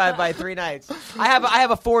pile drive by 3 nights. I have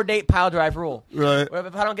a 4-date pile drive rule. Right.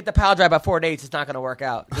 If I don't get the pile drive by 4 dates, it's not going to work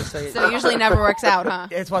out. Just so you So it usually never works out, huh?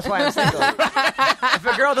 that's why I'm single. If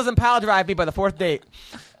a girl doesn't pile drive me by the 4th date,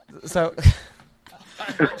 so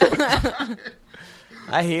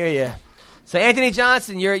I hear you. So Anthony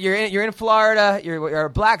Johnson, you're in Florida. You're a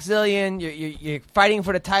black zillion. You're fighting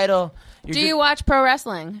for the title. Do you watch pro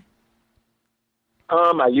wrestling?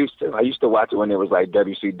 I used to watch it when it was like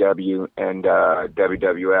WCW and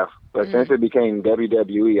WWF, but since it became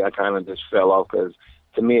WWE, I kind of just fell off because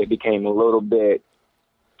to me it became a little bit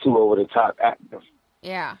too over the top active.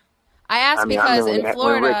 Yeah. I asked I because remember in when Ric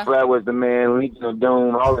Florida. Flair was the man, Legion of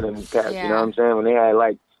Doom, all of them cats. Yeah. You know what I'm saying? When they had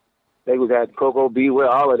they was at Coco Beware,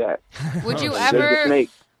 all of that. Would you Jake the ever? Snake.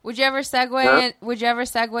 Would you ever segue? Huh? Would you ever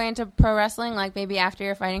segue into pro wrestling, like maybe after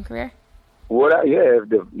your fighting career? If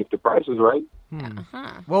the price was right.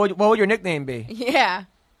 What would your nickname be? Yeah.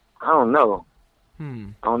 I don't know. I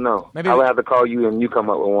don't know. Maybe- I would have to call you and you come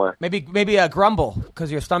up with one. Maybe a grumble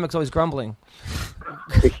because your stomach's always grumbling.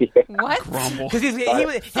 What? Because he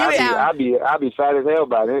I'll be fat as hell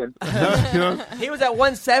by then. He was at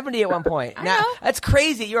 170 at one point. I Now know. that's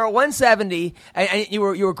crazy. You're at 170, and you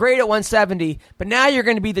were great at 170, but now you're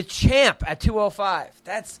going to be the champ at 205.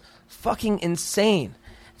 That's fucking insane.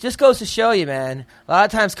 Just goes to show you, man. A lot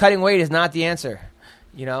of times, cutting weight is not the answer.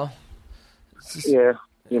 You know. Yeah,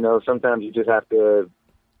 sometimes you just have to.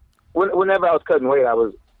 Whenever I was cutting weight, I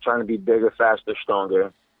was trying to be bigger, faster,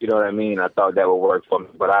 stronger. You know what I mean? I thought that would work for me,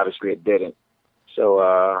 but obviously it didn't. So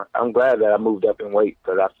I'm glad that I moved up in weight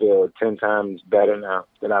because I feel 10 times better now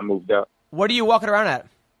that I moved up. What are you walking around at?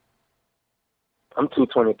 I'm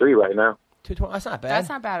 223 right now. 220. That's not bad. That's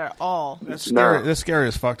not bad at all. That's scary. That's scary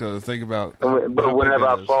as fuck to think about. But whenever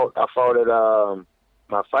I fought at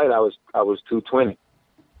my fight, I was 220,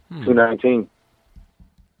 219.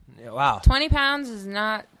 Yeah, wow. 20 pounds is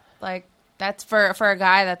not like that's for a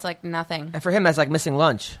guy. That's like nothing. And for him, that's like missing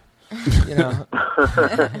lunch. You know.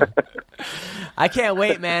 I can't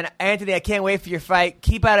wait, man. Anthony, I can't wait for your fight.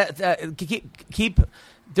 Keep keep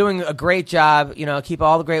doing a great job. You know, keep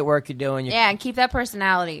all the great work you're doing. Yeah, and keep that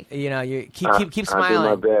personality. You know, you keep I do my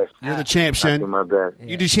smiling. best. You're the champ, I do Shin. my best.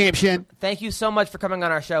 You the champ, Shin. Thank you so much for coming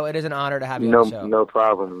on our show. It is an honor to have you on the show. No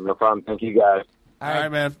problem. No problem. Thank you guys. All right,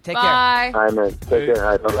 man. Take care. Bye. All right, man. Take care.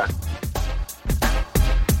 All right, bye-bye.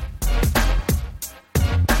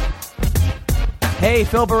 Hey,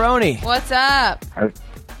 Phil Baroni. What's up?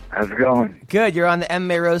 How's it going? Good. You're on the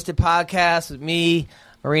MMA Roasted podcast with me,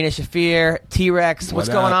 Marina Shafir, T-Rex. What's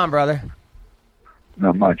What going up? on, brother?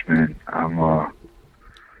 Not much, man. I'm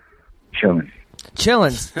chilling.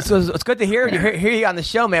 Chilling. So it's good to hear you on the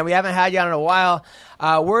show, man. We haven't had you on in a while.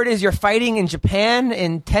 Word is you're fighting in Japan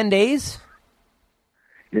in 10 days?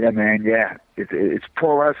 Yeah, man. Yeah, it's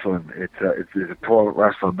pro wrestling. It's a pro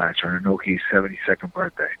wrestling match on Inoki's 72nd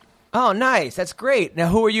birthday. Oh, nice. That's great. Now,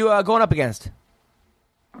 who are you going up against?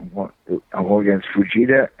 I'm going against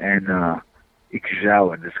Fujita and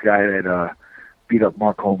Ikuzawa, this guy that beat up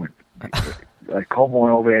Mark Coleman. Like Coleman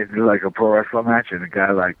went over there and did like a pro wrestling match, and the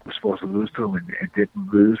guy like was supposed to lose to him and didn't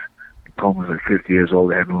lose. And Coleman was like 50 years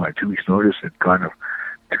old. They had him like 2 weeks' notice and kind of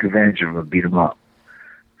took advantage of him and beat him up.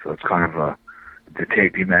 So it's kind of the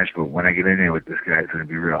tag team match. But when I get in there with this guy, it's going to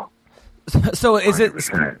be real. So is it?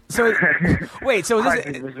 100%. So wait. So is this?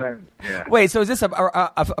 100%, yeah. Wait. So is this a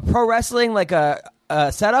pro wrestling like a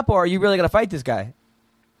setup, or are you really going to fight this guy?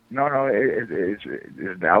 No, it's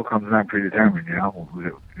the outcome's not predetermined. You know,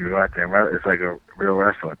 you go out there. It's like a real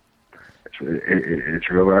wrestling. It's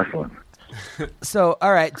real wrestling. So,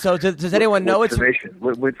 all right. So, does anyone know it's submission?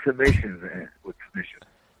 With submissions? With submissions.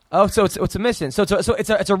 Oh, so it's submission. So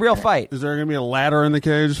it's a real fight. Is there going to be a ladder in the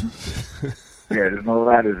cage? Yeah, there's no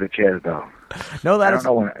ladders at chairs though. No ladders. I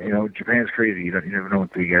don't know when, Japan's crazy. You never know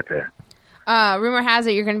until you get there. Rumor has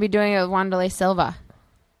it you're going to be doing it with Wanderlei Silva.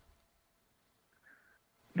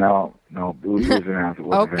 No, it was announced. It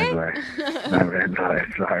wasn't Okay.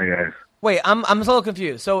 Vanderlei. Sorry, guys. Wait, I'm a little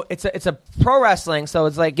confused. So it's a pro wrestling. So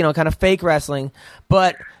it's like kind of fake wrestling,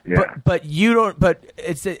 but you don't. But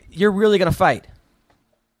you're really going to fight.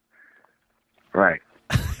 Right.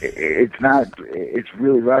 It's not. It's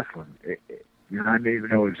really wrestling. I didn't even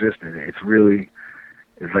know it existed. It's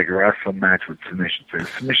like a wrestling match with submission. So it's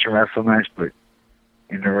a submission wrestling match, but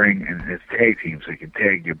in the ring, and it's tag team, so you can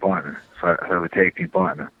tag your partner. So I have a tag team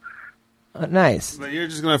partner. Nice. But you're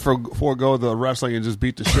just going to forego the wrestling and just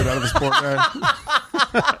beat the shit out of the sport guy?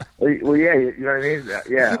 Well, yeah, you know what I mean.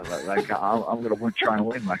 Yeah, like I'm going to try and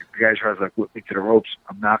win. Like if the guy tries to whip me to the ropes,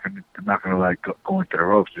 I'm not going to like go into the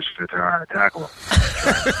ropes just to turn around and tackle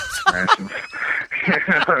him. You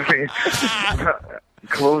know what I mean?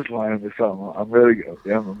 Clothesline him or something. I'm really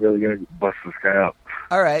going to bust this guy up.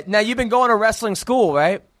 All right. Now you've been going to wrestling school,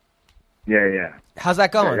 right? Yeah. How's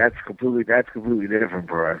that going? Yeah, that's completely different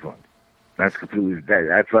for wrestling. That's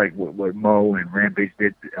like what Mo and Rampage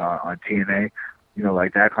did on TNA.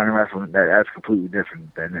 Like that kind of wrestling. That's completely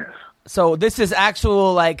different than this. So this is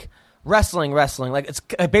actual like wrestling. Like it's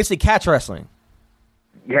basically catch wrestling.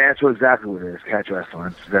 Yeah, that's exactly what it is. Catch wrestling.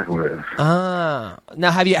 That's exactly what it is.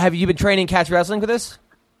 Now have you been training catch wrestling for this?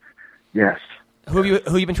 Yes. Who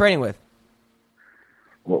you been training with?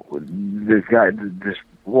 Well, this guy,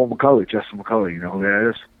 McCullough, Justin McCullough. You know who that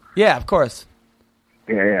is? Yeah, of course.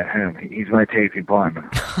 Yeah, him. He's my tag team partner.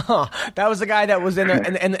 That was the guy that was in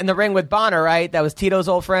the ring with Bonner, right? That was Tito's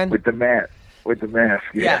old friend? With the mask.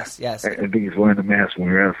 Yeah. Yes. I think he's wearing the mask when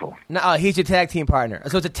we wrestle. No, he's your tag team partner.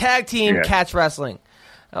 So it's a tag team catch wrestling.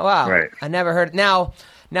 Oh, wow. Right. I never heard. Now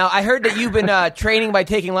I heard that you've been training by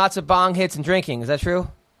taking lots of bong hits and drinking. Is that true?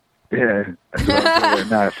 Yeah.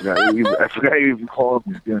 I forgot you even called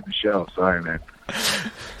me during the show. Sorry, man.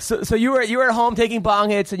 So you were at home taking bong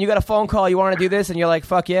hits, and you got a phone call. You want to do this, and you're like,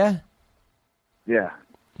 "Fuck yeah!" Yeah.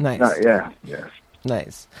 Nice. Yes.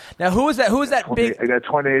 Nice. Now, who was that big? I got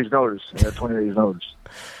 20 days notice.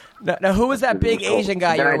 Now, who was that big Asian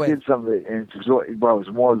guy you were with? I did some of it, and it's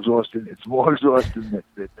more exhausting. It's more exhausting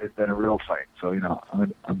than a real fight. So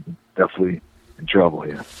I'm definitely in trouble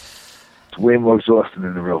here. It's way more exhausting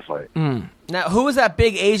than a real fight. Now, who was that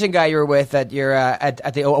big Asian guy you were with at your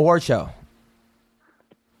at the award show?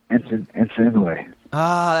 Ensign Inoue.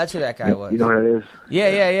 Ah, that's who that guy was. You know what it is?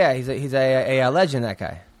 Yeah. He's a legend. That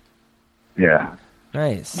guy. Yeah.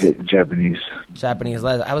 Nice. Japanese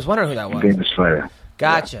legend. I was wondering who that was. Famous fighter.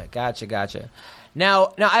 Gotcha.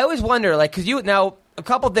 Now I always wonder, like, because a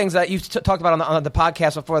couple things that you've talked about on the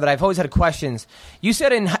podcast before that I've always had questions. You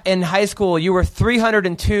said in high school you were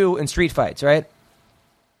 302 in street fights, right?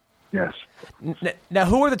 Yes. Now,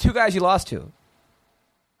 who were the two guys you lost to?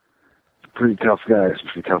 Pretty tough guys.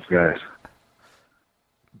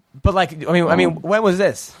 But I mean, when was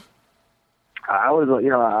this? I was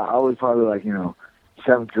probably like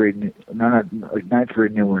 7th grade, like 9th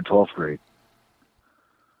grade, and they were in 12th grade.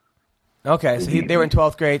 Okay, so they were in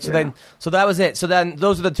 12th grade. So so that was it. So then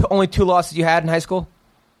those are the only two losses you had in high school?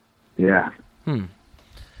 Yeah. All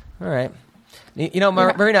right.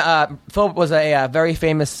 Marina, Phil was a very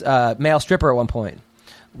famous male stripper at one point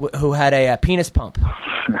who had a penis pump.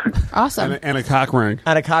 Awesome. And a cock ring.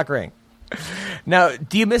 And a cock ring. Now,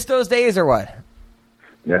 do you miss those days or what?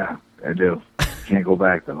 Yeah, I do. Can't go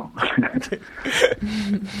back though.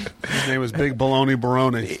 His name was Big Baloney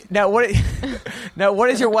Baroni. Now what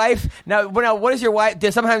is your wife? Now what is your wife?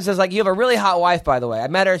 Sometimes says like you have a really hot wife. By the way, I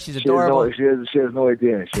met her. She's adorable. She has no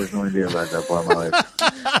idea. She has no idea about that part of my life.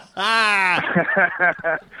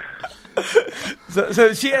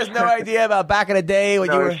 So she has no idea about back in the day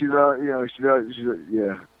when you were. She's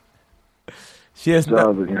yeah. She has she's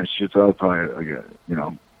probably like a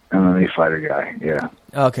MMA fighter guy. Yeah.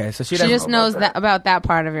 Okay, so she just knows that about that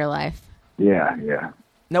part of your life. Yeah.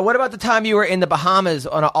 Now, what about the time you were in the Bahamas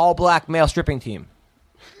on an all-black male stripping team?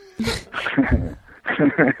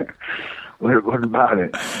 What about it?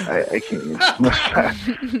 I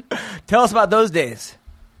can't. Tell us about those days.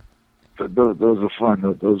 Those are fun.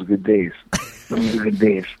 Those are good days.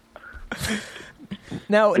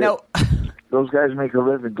 Now, those guys make a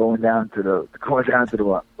living going down to the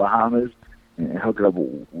Bahamas and hook it up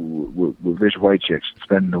with rich white chicks,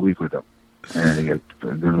 spending the week with them, and they get a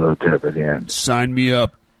good little tip at the end. Sign me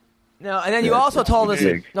up. No, and then you also told us.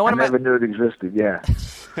 No, I never knew it existed. Yeah.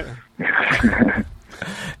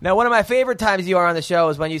 Now, one of my favorite times you are on the show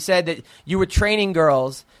is when you said that you were training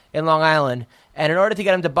girls in Long Island, and in order to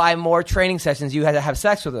get them to buy more training sessions, you had to have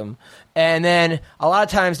sex with them. And then a lot of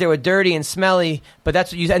times they were dirty and smelly, but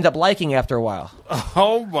that's what you end up liking after a while.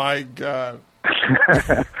 Oh, my God.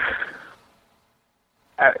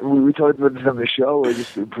 We talked about this on the show, or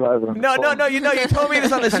just in private? On the phone? You told me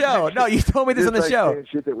this on the show. No, you told me this on the show.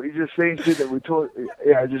 We just saying shit that we told.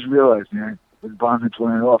 Yeah, I just realized, man. When Bondage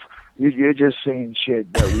went off, you're just saying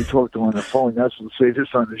shit that we talked to on the phone. That's what say this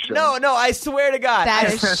on the show. No, I swear to God.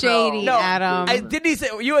 That is shady, Adam. Didn't he say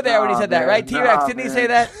you were there when he said that, right? T-Rex, didn't he say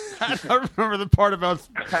that? I don't remember the part about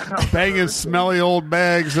banging smelly old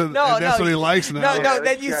bags, and that's what he likes now. No,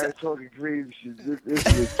 then you said talking green shit.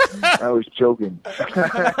 I was joking.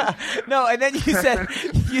 No, and then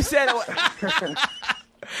you said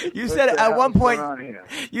at one point.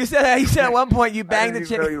 You said at one point you banged the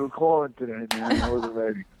chick. I didn't even know you were calling today, man. I wasn't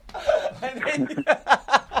ready.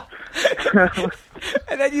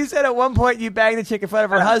 And then you said at one point you banged the chick in front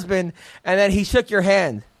of her husband, and then he shook your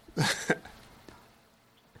hand. I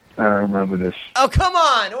don't remember this. Oh, come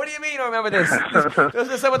on! What do you mean you don't remember this? Those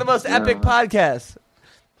are some of the most epic podcasts.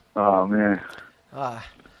 Oh, man.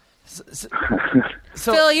 So,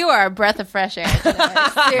 Phil, you are a breath of fresh air today.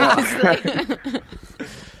 Seriously.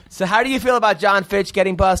 So how do you feel about John Fitch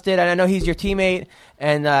getting busted? And I know he's your teammate,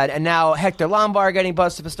 and now Hector Lombard getting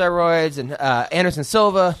busted for steroids, and Anderson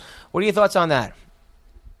Silva. What are your thoughts on that?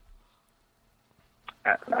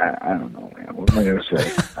 I don't know, man. What am I going to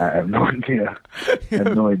say? I have no idea. You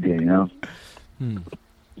know?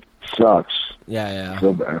 Sucks. Yeah. I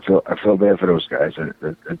feel bad for those guys.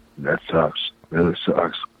 That sucks. Really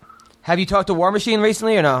sucks. Have you talked to War Machine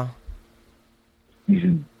recently or no? He's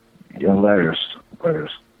in letters.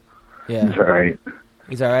 Yeah. He's all right.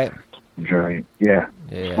 He's all right? He's all right. Yeah.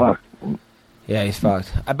 Yeah. Fucked. Yeah, he's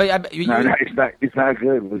fucked. No, it's not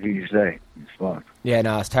good. What can you say? He's fucked. Yeah,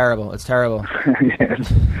 no, it's terrible. It's terrible. Yeah.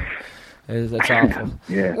 It's awful.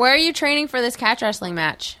 Yeah. Where are you training for this catch wrestling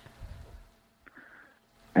match?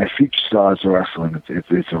 At Future Stars Wrestling.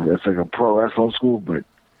 It's like a pro wrestling school, but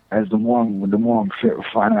as the more I'm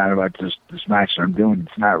finding out about this match that I'm doing,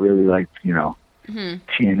 it's not really like, TNA,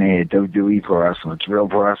 WWE pro wrestling. It's real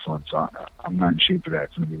pro wrestling, so I'm not in shape for that.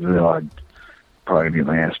 It's going to be really hard. Probably going to get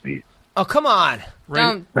my ass beat. Oh, come on.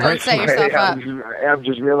 Don't set yourself up. I'm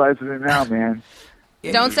just realizing it now, man.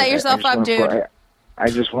 Don't set yourself up, dude. I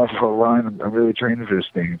just went for a run. I'm really training for this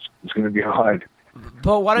thing. It's going to be hard.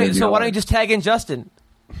 But why don't you just tag in Justin?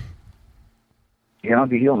 Yeah, I don't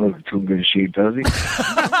think he'll look too good in shape, does he?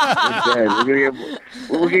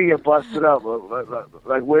 We're gonna get busted up.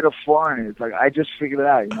 Like we're the foreigners. Like I just figured it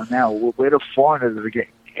out. Now we're the foreigners that are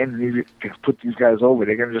getting put these guys over.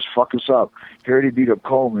 They're gonna just fuck us up. They already beat up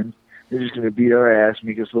Coleman. They're just gonna beat our ass,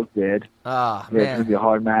 make us look bad. Oh, man, it's gonna be a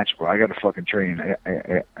hard match, bro. I gotta fucking train. I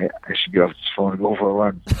should get off this phone and go for a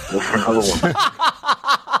run. Go for another one.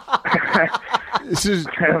 Just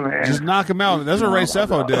knock him out. That's what Ray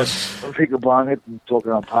Sefo did. I'll take a bong hit and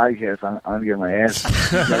talking on podcasts. I'm getting my ass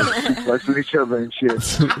flex with each other and shit.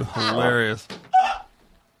 Hilarious.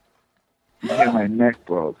 I'm getting my neck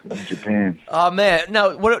broke in Japan. Oh man,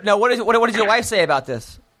 what did your wife say about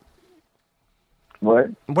this? What?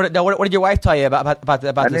 What did your wife tell you about this?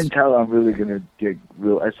 I didn't tell her I'm really gonna get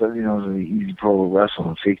real. I said, it was an easy pro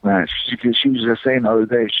wrestling fake match. She was just saying the other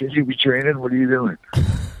day, should you be training? What are you doing?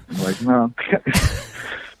 I'm like, no.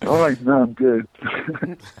 I'm good.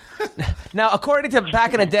 Now, according to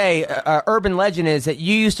back in the day, urban legend is that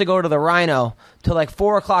you used to go to the Rhino till like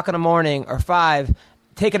 4 o'clock in the morning or 5,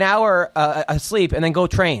 take an hour of sleep, and then go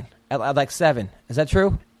train at like 7. Is that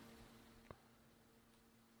true?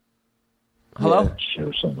 Hello? Yeah,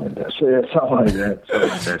 sure, something like that. So, yeah, something like that.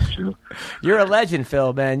 That's true. You're a legend,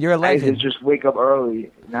 Phil, man. You're a legend. I used to just wake up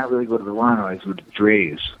early, not really go to the Rhino. I used to go to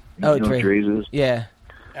Dre's. You know what Dre's is? Yeah.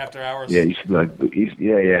 After hours? Yeah, you should be like,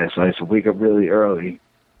 yeah. So I used to wake up really early,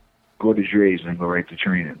 go to Dre's, and then go right to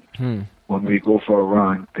training. When we go for a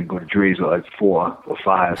run, then go to Dre's at like 4 or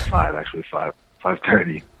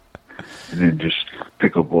 5:30, and then just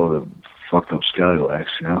pick up all the fucked up scallywags,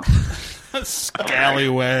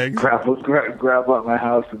 Scallywag. Grab up my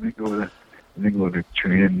house and then go to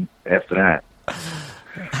training after that.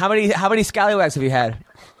 How many scallywags have you had?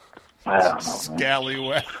 I don't know,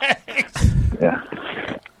 Scallywag. Yeah.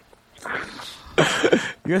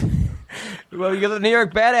 You're the New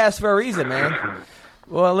York badass for a reason, man.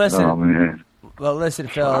 Well, listen. Oh, man. Well, listen,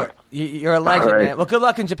 Phil. You're a legend, All right. man. Well, good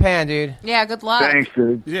luck in Japan, dude. Yeah, good luck. Thanks,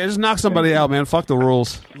 dude. Yeah, just knock somebody out, man. Fuck the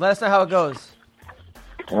rules. Let us know how it goes.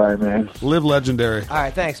 All right, man. Live legendary. All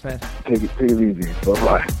right, thanks, man. Take it easy.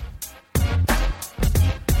 Bye-bye.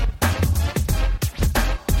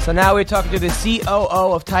 So now we're talking to the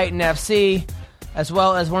COO of Titan FC, as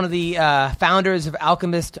well as one of the founders of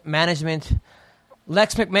Alchemist Management,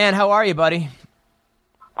 Lex McMahon. How are you, buddy?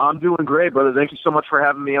 I'm doing great, brother. Thank you so much for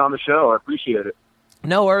having me on the show. I appreciate it.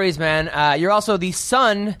 No worries, man. You're also the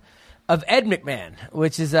son of Ed McMahon,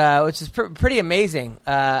 which is pretty amazing.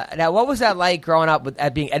 Now, what was that like growing up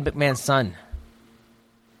at being Ed McMahon's son?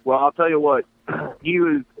 Well, I'll tell you what. He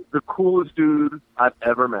was the coolest dude I've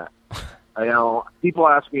ever met. People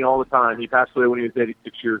ask me all the time. He passed away when he was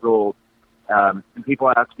 86 years old. And people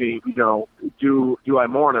ask me, do I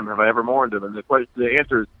mourn him? Have I ever mourned him? And the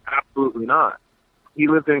answer is absolutely not. He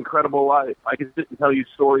lived an incredible life. I could sit and tell you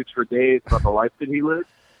stories for days about the life that he lived.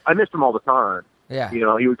 I missed him all the time. Yeah. He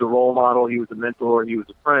was a role model. He was a mentor. He was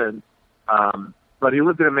a friend. But he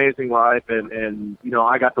lived an amazing life, and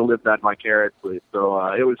I got to live that vicariously. So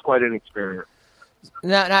it was quite an experience.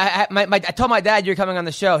 Now I told my dad you're coming on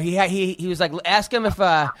the show. He was like, ask him if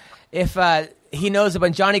he knows that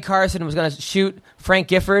when Johnny Carson was going to shoot Frank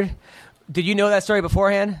Gifford. Did you know that story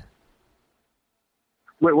beforehand?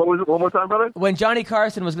 Wait, what was it? One more time, brother? When Johnny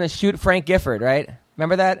Carson was going to shoot Frank Gifford, right?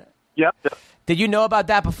 Remember that? Yep. Did you know about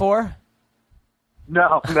that before?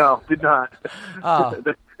 No, did not. Oh.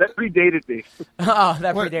 That predated me. Oh,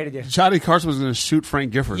 that What? predated you. Johnny Carson was going to shoot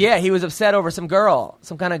Frank Gifford. Yeah, he was upset over some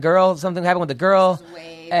kind of girl. Something happened with the girl.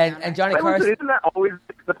 Way And down Johnny Hey, listen, Carson. isn't that always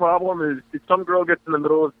the problem? Is some girl gets in the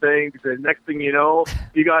middle of things, and next thing you know,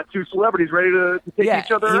 you got two celebrities ready to take Yeah,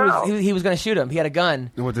 each other out. he was going to shoot him. He had a gun.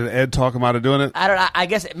 And what, did Ed talk him out of doing it? I don't know. I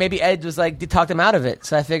guess maybe Ed was like, talked him out of it.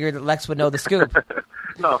 So I figured that Lex would know the scoop.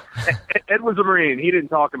 No, Ed was a Marine. He didn't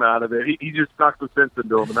talk him out of it. He just knocked some sense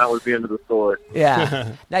into him, and that was the end of the story.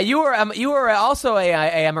 Yeah. Now you were also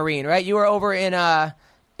a Marine, right? You were over in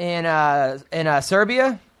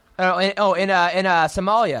Serbia. In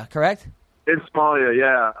Somalia, correct? In Somalia,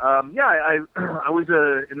 yeah. I was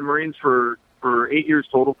in the Marines for 8 years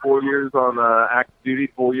total, 4 years on active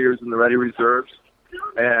duty, 4 years in the Ready Reserves.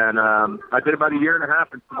 And I did about a year and a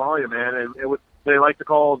half in Somalia, man. And it was, they like to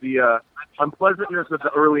call the unpleasantness of the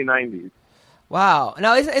early 90s. Wow.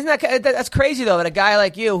 Now, isn't that's crazy though that a guy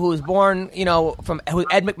like you, who was born, who's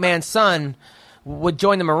Ed McMahon's son, would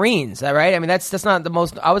join the Marines? Is that right? I mean, that's not the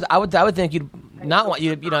most. I would think you'd not want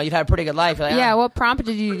you'd have a pretty good life. Like, Yeah, what prompted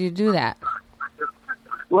you to do that?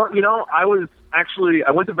 Well, I went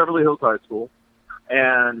to Beverly Hills High School,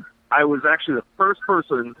 and I was actually the first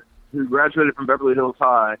person who graduated from Beverly Hills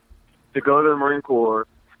High to go to the Marine Corps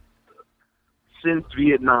since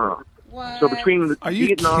Vietnam. What? So between Are you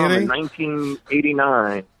Vietnam kidding? and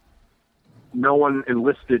 1989, no one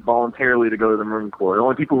enlisted voluntarily to go to the Marine Corps. The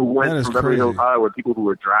only people who That went is from Beverly crazy. Hills High were people who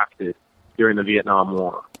were drafted during the Vietnam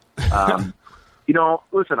War.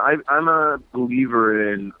 Listen, I'm a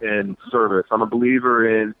believer in service. I'm a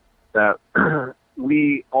believer in that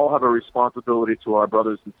we all have a responsibility to our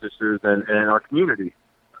brothers and sisters and our community.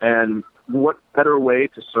 And what better way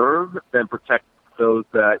to serve than protect those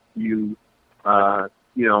that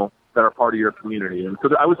that are part of your community. And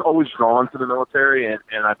so I was always drawn to the military, and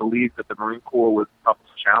I believed that the Marine Corps was the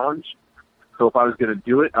toughest challenge. So if I was going to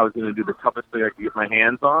do it, I was going to do the toughest thing I could get my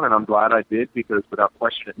hands on, and I'm glad I did, because without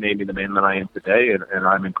question it made me the man that I am today, and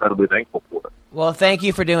I'm incredibly thankful for it. Well, thank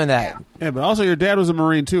you for doing that. Yeah, but also your dad was a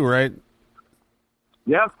Marine too, right?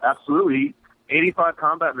 Yeah, absolutely. 85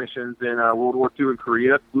 combat missions in World War II in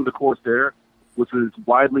Korea, flew the Corsair, which was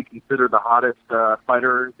widely considered the hottest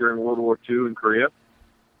fighter during World War II in Korea.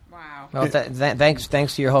 Wow. Well, thanks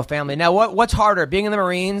to your whole family. Now, what's harder, being in the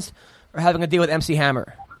Marines or having to deal with MC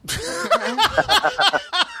Hammer?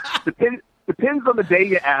 Depends on the day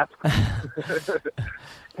you ask.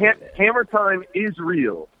 Hammer time is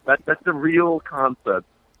real. That's a real concept.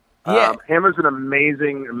 Yeah. Hammer's an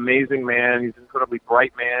amazing, amazing man. He's an incredibly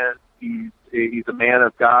bright man. He's a man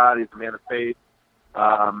of God. He's a man of faith.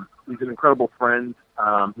 He's an incredible friend.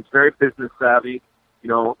 He's very business savvy.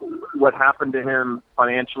 What happened to him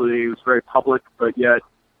financially was very public, but yet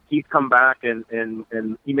he's come back and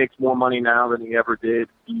he makes more money now than he ever did.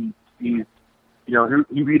 He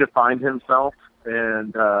redefined himself,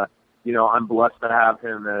 and I'm blessed to have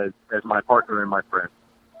him as my partner and my friend.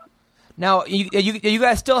 Now, you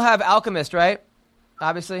guys still have Alchemist, right?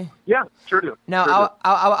 Obviously. Yeah, sure do. Now, Sure do.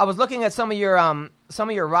 I was looking at some of your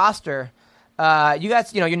roster. You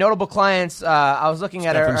guys, your notable clients. I was looking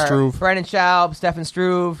at Stefan Struve. Brandon Schaub, Stefan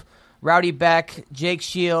Struve, Rowdy Beck, Jake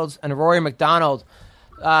Shields, and Rory McDonald.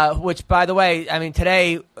 which, by the way, I mean,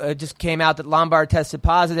 today just came out that Lombard tested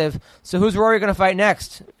positive. So who's Rory going to fight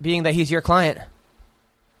next, being that he's your client?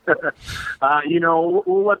 We'll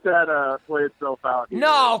let that play itself out here.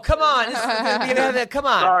 No, come on. Come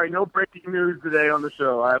on. Sorry, no breaking news today on the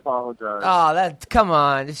show. I apologize. Oh, come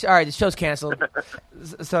on. All right, the show's canceled.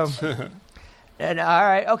 So, and all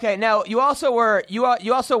right, okay. Now, you also were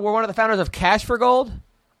one of the founders of Cash for Gold.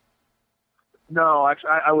 No, actually,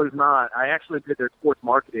 I was not. I actually did their sports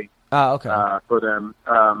marketing. Oh, okay. For them.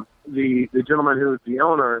 The gentleman who was the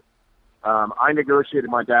owner, I negotiated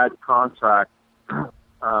my dad's contract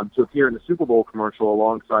to appear in the Super Bowl commercial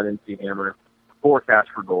alongside MC Hammer for Cash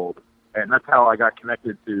for Gold. And that's how I got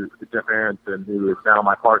connected to Jeff Aronson, who is now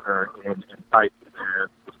my partner in Titan and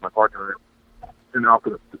was my partner in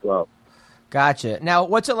Alchemist as well. Gotcha. Now,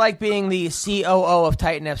 what's it like being the COO of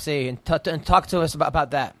Titan FC? And talk to us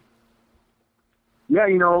about that. Yeah,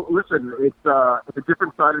 listen, it's a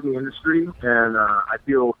different side of the industry, and I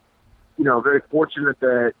feel, very fortunate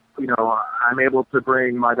that, I'm able to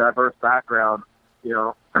bring my diverse background.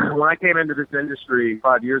 When I came into this industry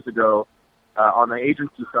 5 years ago, on the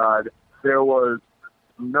agency side, there was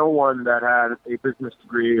no one that had a business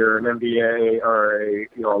degree or an MBA or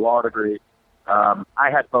a law degree.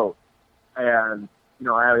 I had both. And,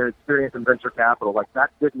 I had experience in venture capital. Like,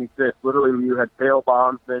 that didn't exist. Literally, you had bail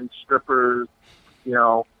bondsmen, strippers,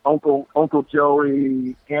 Uncle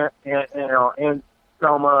Joey, Aunt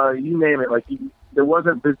Selma, you name it. Like, there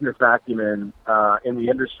wasn't business acumen in the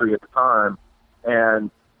industry at the time. And,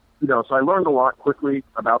 so I learned a lot quickly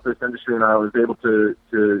about this industry, and I was able to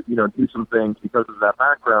do some things because of that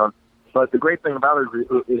background. But the great thing about it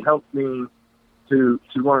is it helped me to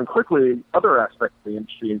learn quickly other aspects of the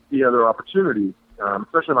industry and see other opportunities,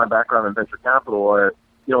 especially my background in venture capital.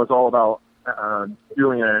 It's all about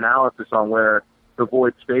doing an analysis on where the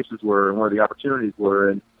void spaces were and where the opportunities were.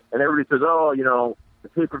 And everybody says, the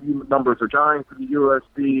pay-per-view numbers are giant for the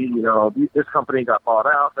UFC. This company got bought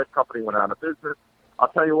out. This company went out of business. I'll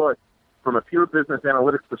tell you what, from a pure business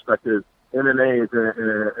analytics perspective, MMA is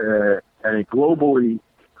in a globally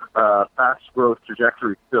fast growth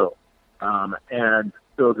trajectory still. And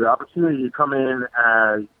so the opportunity to come in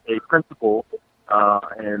as a principal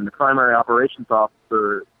and the primary operations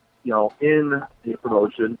officer, in the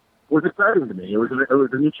promotion was exciting to me. It was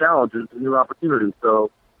a new challenge. It was a new opportunity. So,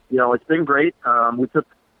 it's been great. We took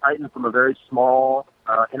Titan from a very small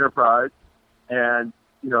enterprise, and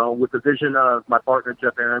with the vision of my partner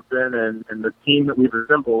Jeff Aronson and the team that we've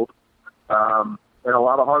assembled, and a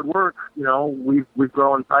lot of hard work, we've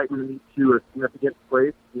grown Titan to a significant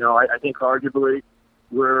place. I think arguably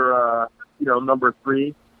we're number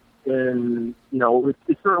 3 in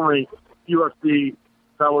it's certainly UFC,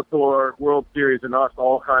 Bellator, World Series, and us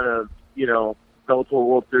all kind of Bellator,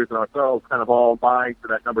 World Series, and ourselves kind of all vying for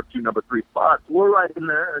that number 2, number 3 spot. So we're right in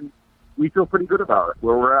there, and we feel pretty good about it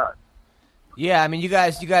where we're at. Yeah, I mean, you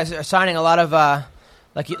guys are signing a lot of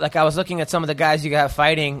like I was looking at some of the guys you got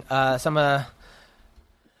fighting. Some of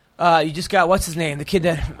you just got what's his name, the kid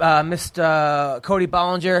that missed Cody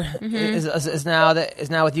Bollinger is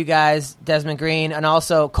now with you guys. Desmond Green, and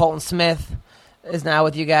also Colton Smith is now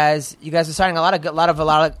with you guys. You guys are signing a lot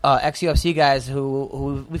of ex-UFC guys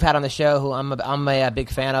who we've had on the show. Who I'm a big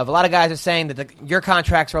fan of. A lot of guys are saying that your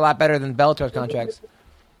contracts are a lot better than Bellator's contracts.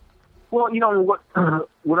 Well,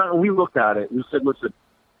 when we looked at it, we said, listen,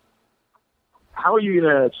 how are you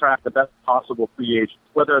going to attract the best possible free agents,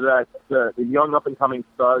 whether that's the young up-and-coming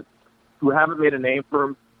studs who haven't made a name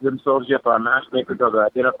for themselves yet, but our matchmaker doesn't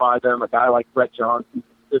identify them, a guy like Brett Johnson,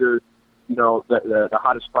 considered, the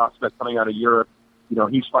hottest prospect coming out of Europe.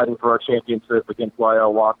 He's fighting for our championship against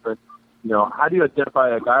Lyle Watson. How do you identify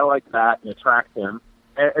a guy like that and attract him,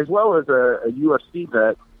 as well as a UFC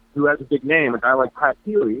vet who has a big name, a guy like Pat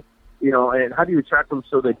Healy, and how do you attract them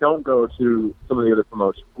so they don't go to some of the other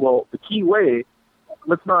promotions? Well, the key way,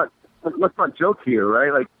 let's not joke here,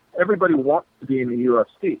 right? Like, everybody wants to be in the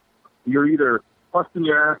UFC. You're either busting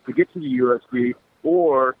your ass to get to the UFC,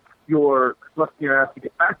 or you're busting your ass to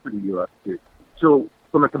get back to the UFC. So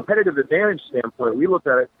from a competitive advantage standpoint, we looked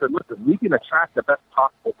at it and said, listen, we can attract the best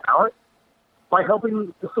possible talent by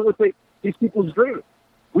helping facilitate these people's dreams.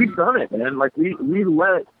 We've done it, man. Like, we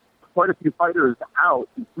let quite a few fighters out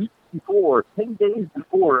weeks before, 10 days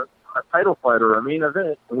before a title fight or a main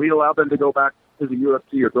event, and we allowed them to go back to the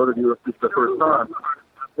UFC or go to the UFC for the first time.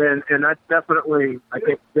 And that's definitely, I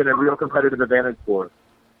think, been a real competitive advantage for us.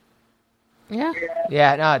 Yeah.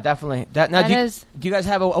 Yeah, no, definitely. Do you guys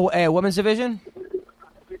have a women's division?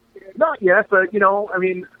 Not yet, but,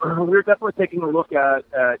 we're definitely taking a look at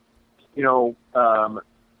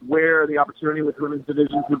where the opportunity with women's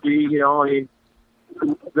divisions would be.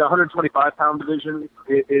 the 125-pound division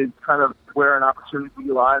is kind of where an opportunity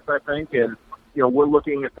lies, I think, and we're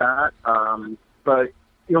looking at that. But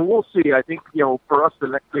we'll see. I think for us, the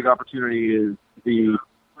next big opportunity is the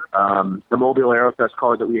Mobile Aerofest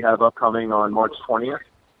card that we have upcoming on March 20th.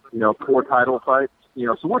 4 title fights.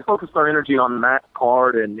 So we're focused our energy on that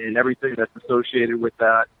card and everything that's associated with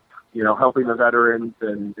that. Helping the veterans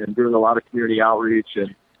and doing a lot of community outreach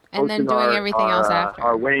and then doing everything else after.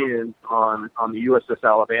 Our weigh-ins on the USS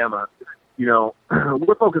Alabama.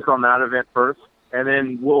 We're focused on that event first, and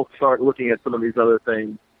then we'll start looking at some of these other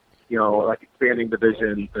things, like expanding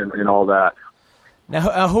divisions and all that.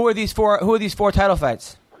 Now, who are these 4 title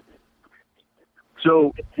fights?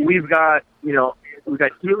 So we've got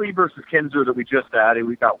Healy versus Kinzer that we just added.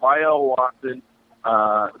 We've got YL Watson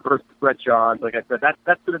versus Brett Johns. Like I said,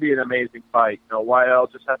 that's going to be an amazing fight.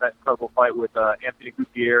 YL just had that incredible fight with Anthony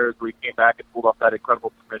Gutierrez, where he came back and pulled off that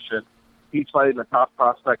incredible submission. He's fighting the top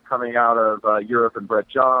prospect coming out of Europe, and Brett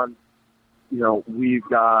Johns. We've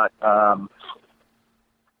got Kurt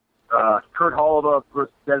Hollova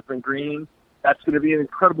versus Desmond Green. That's going to be an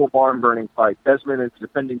incredible barn-burning fight. Desmond is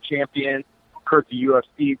defending champion. Kurt's a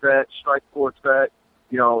UFC vet, Strike Force vet.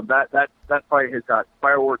 That fight has got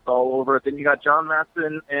fireworks all over it. Then you got John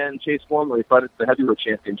Matson and Chase Wormley fight at the heavyweight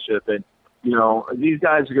championship. And, these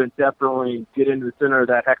guys are going to definitely get into the center of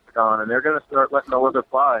that hexagon, and they're going to start letting the leather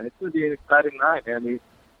fly. And it's going to be an exciting night, man. I mean,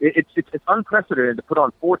 it's unprecedented to put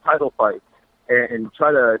on 4 title fights and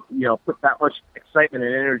try to, put that much excitement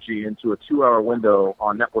and energy into a 2-hour window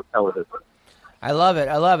on network television. I love it.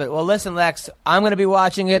 Well, listen, Lex, I'm going to be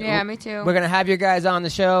watching it. Yeah, me too. We're going to have your guys on the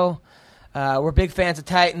show. We're big fans of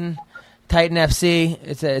Titan FC.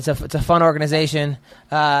 It's a fun organization.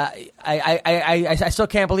 I still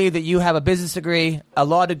can't believe that you have a business degree, a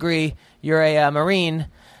law degree. You're a Marine,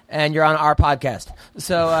 and you're on our podcast.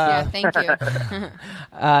 So yeah, thank you.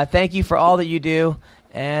 Thank you for all that you do,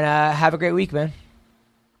 and have a great week, man.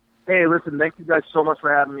 Hey, listen, thank you guys so much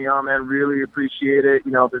for having me on, man. Really appreciate it.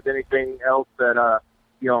 If there's anything else that,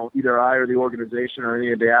 either I or the organization or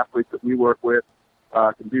any of the athletes that we work with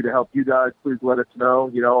can do to help you guys, please let us know.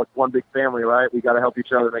 It's one big family, right? We got to help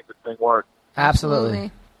each other make this thing work. Absolutely.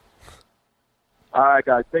 All right,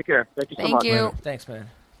 guys. Take care. Thank you so much. Thank you. Thanks, man.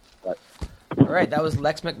 Bye. All right, that was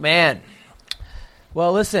Lex McMahon.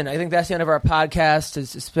 Well, listen, I think that's the end of our podcast.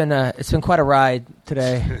 It's been quite a ride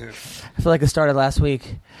today. I feel like it started last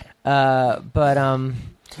week. But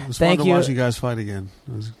it was thank fun you. to watch you guys fight again.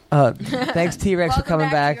 Thanks, T-Rex, for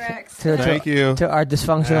coming back Thank you to our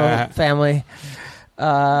dysfunctional family.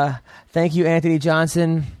 Thank you, Anthony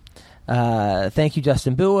Johnson. Thank you,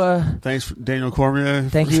 Justin Bua. Thanks, Daniel Cormier.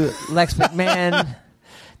 Thank you, Lex McMahon.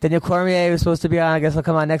 Daniel Cormier was supposed to be on. I guess he'll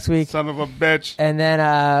come on next week. Son of a bitch. And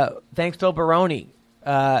then thanks, Phil Baroni.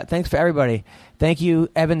 Thanks for everybody. Thank you,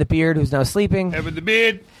 Evan the Beard, who's now sleeping. Evan the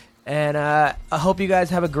Beard. And I hope you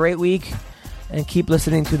guys have a great week and keep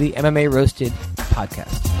listening to the MMA Roasted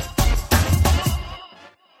podcast.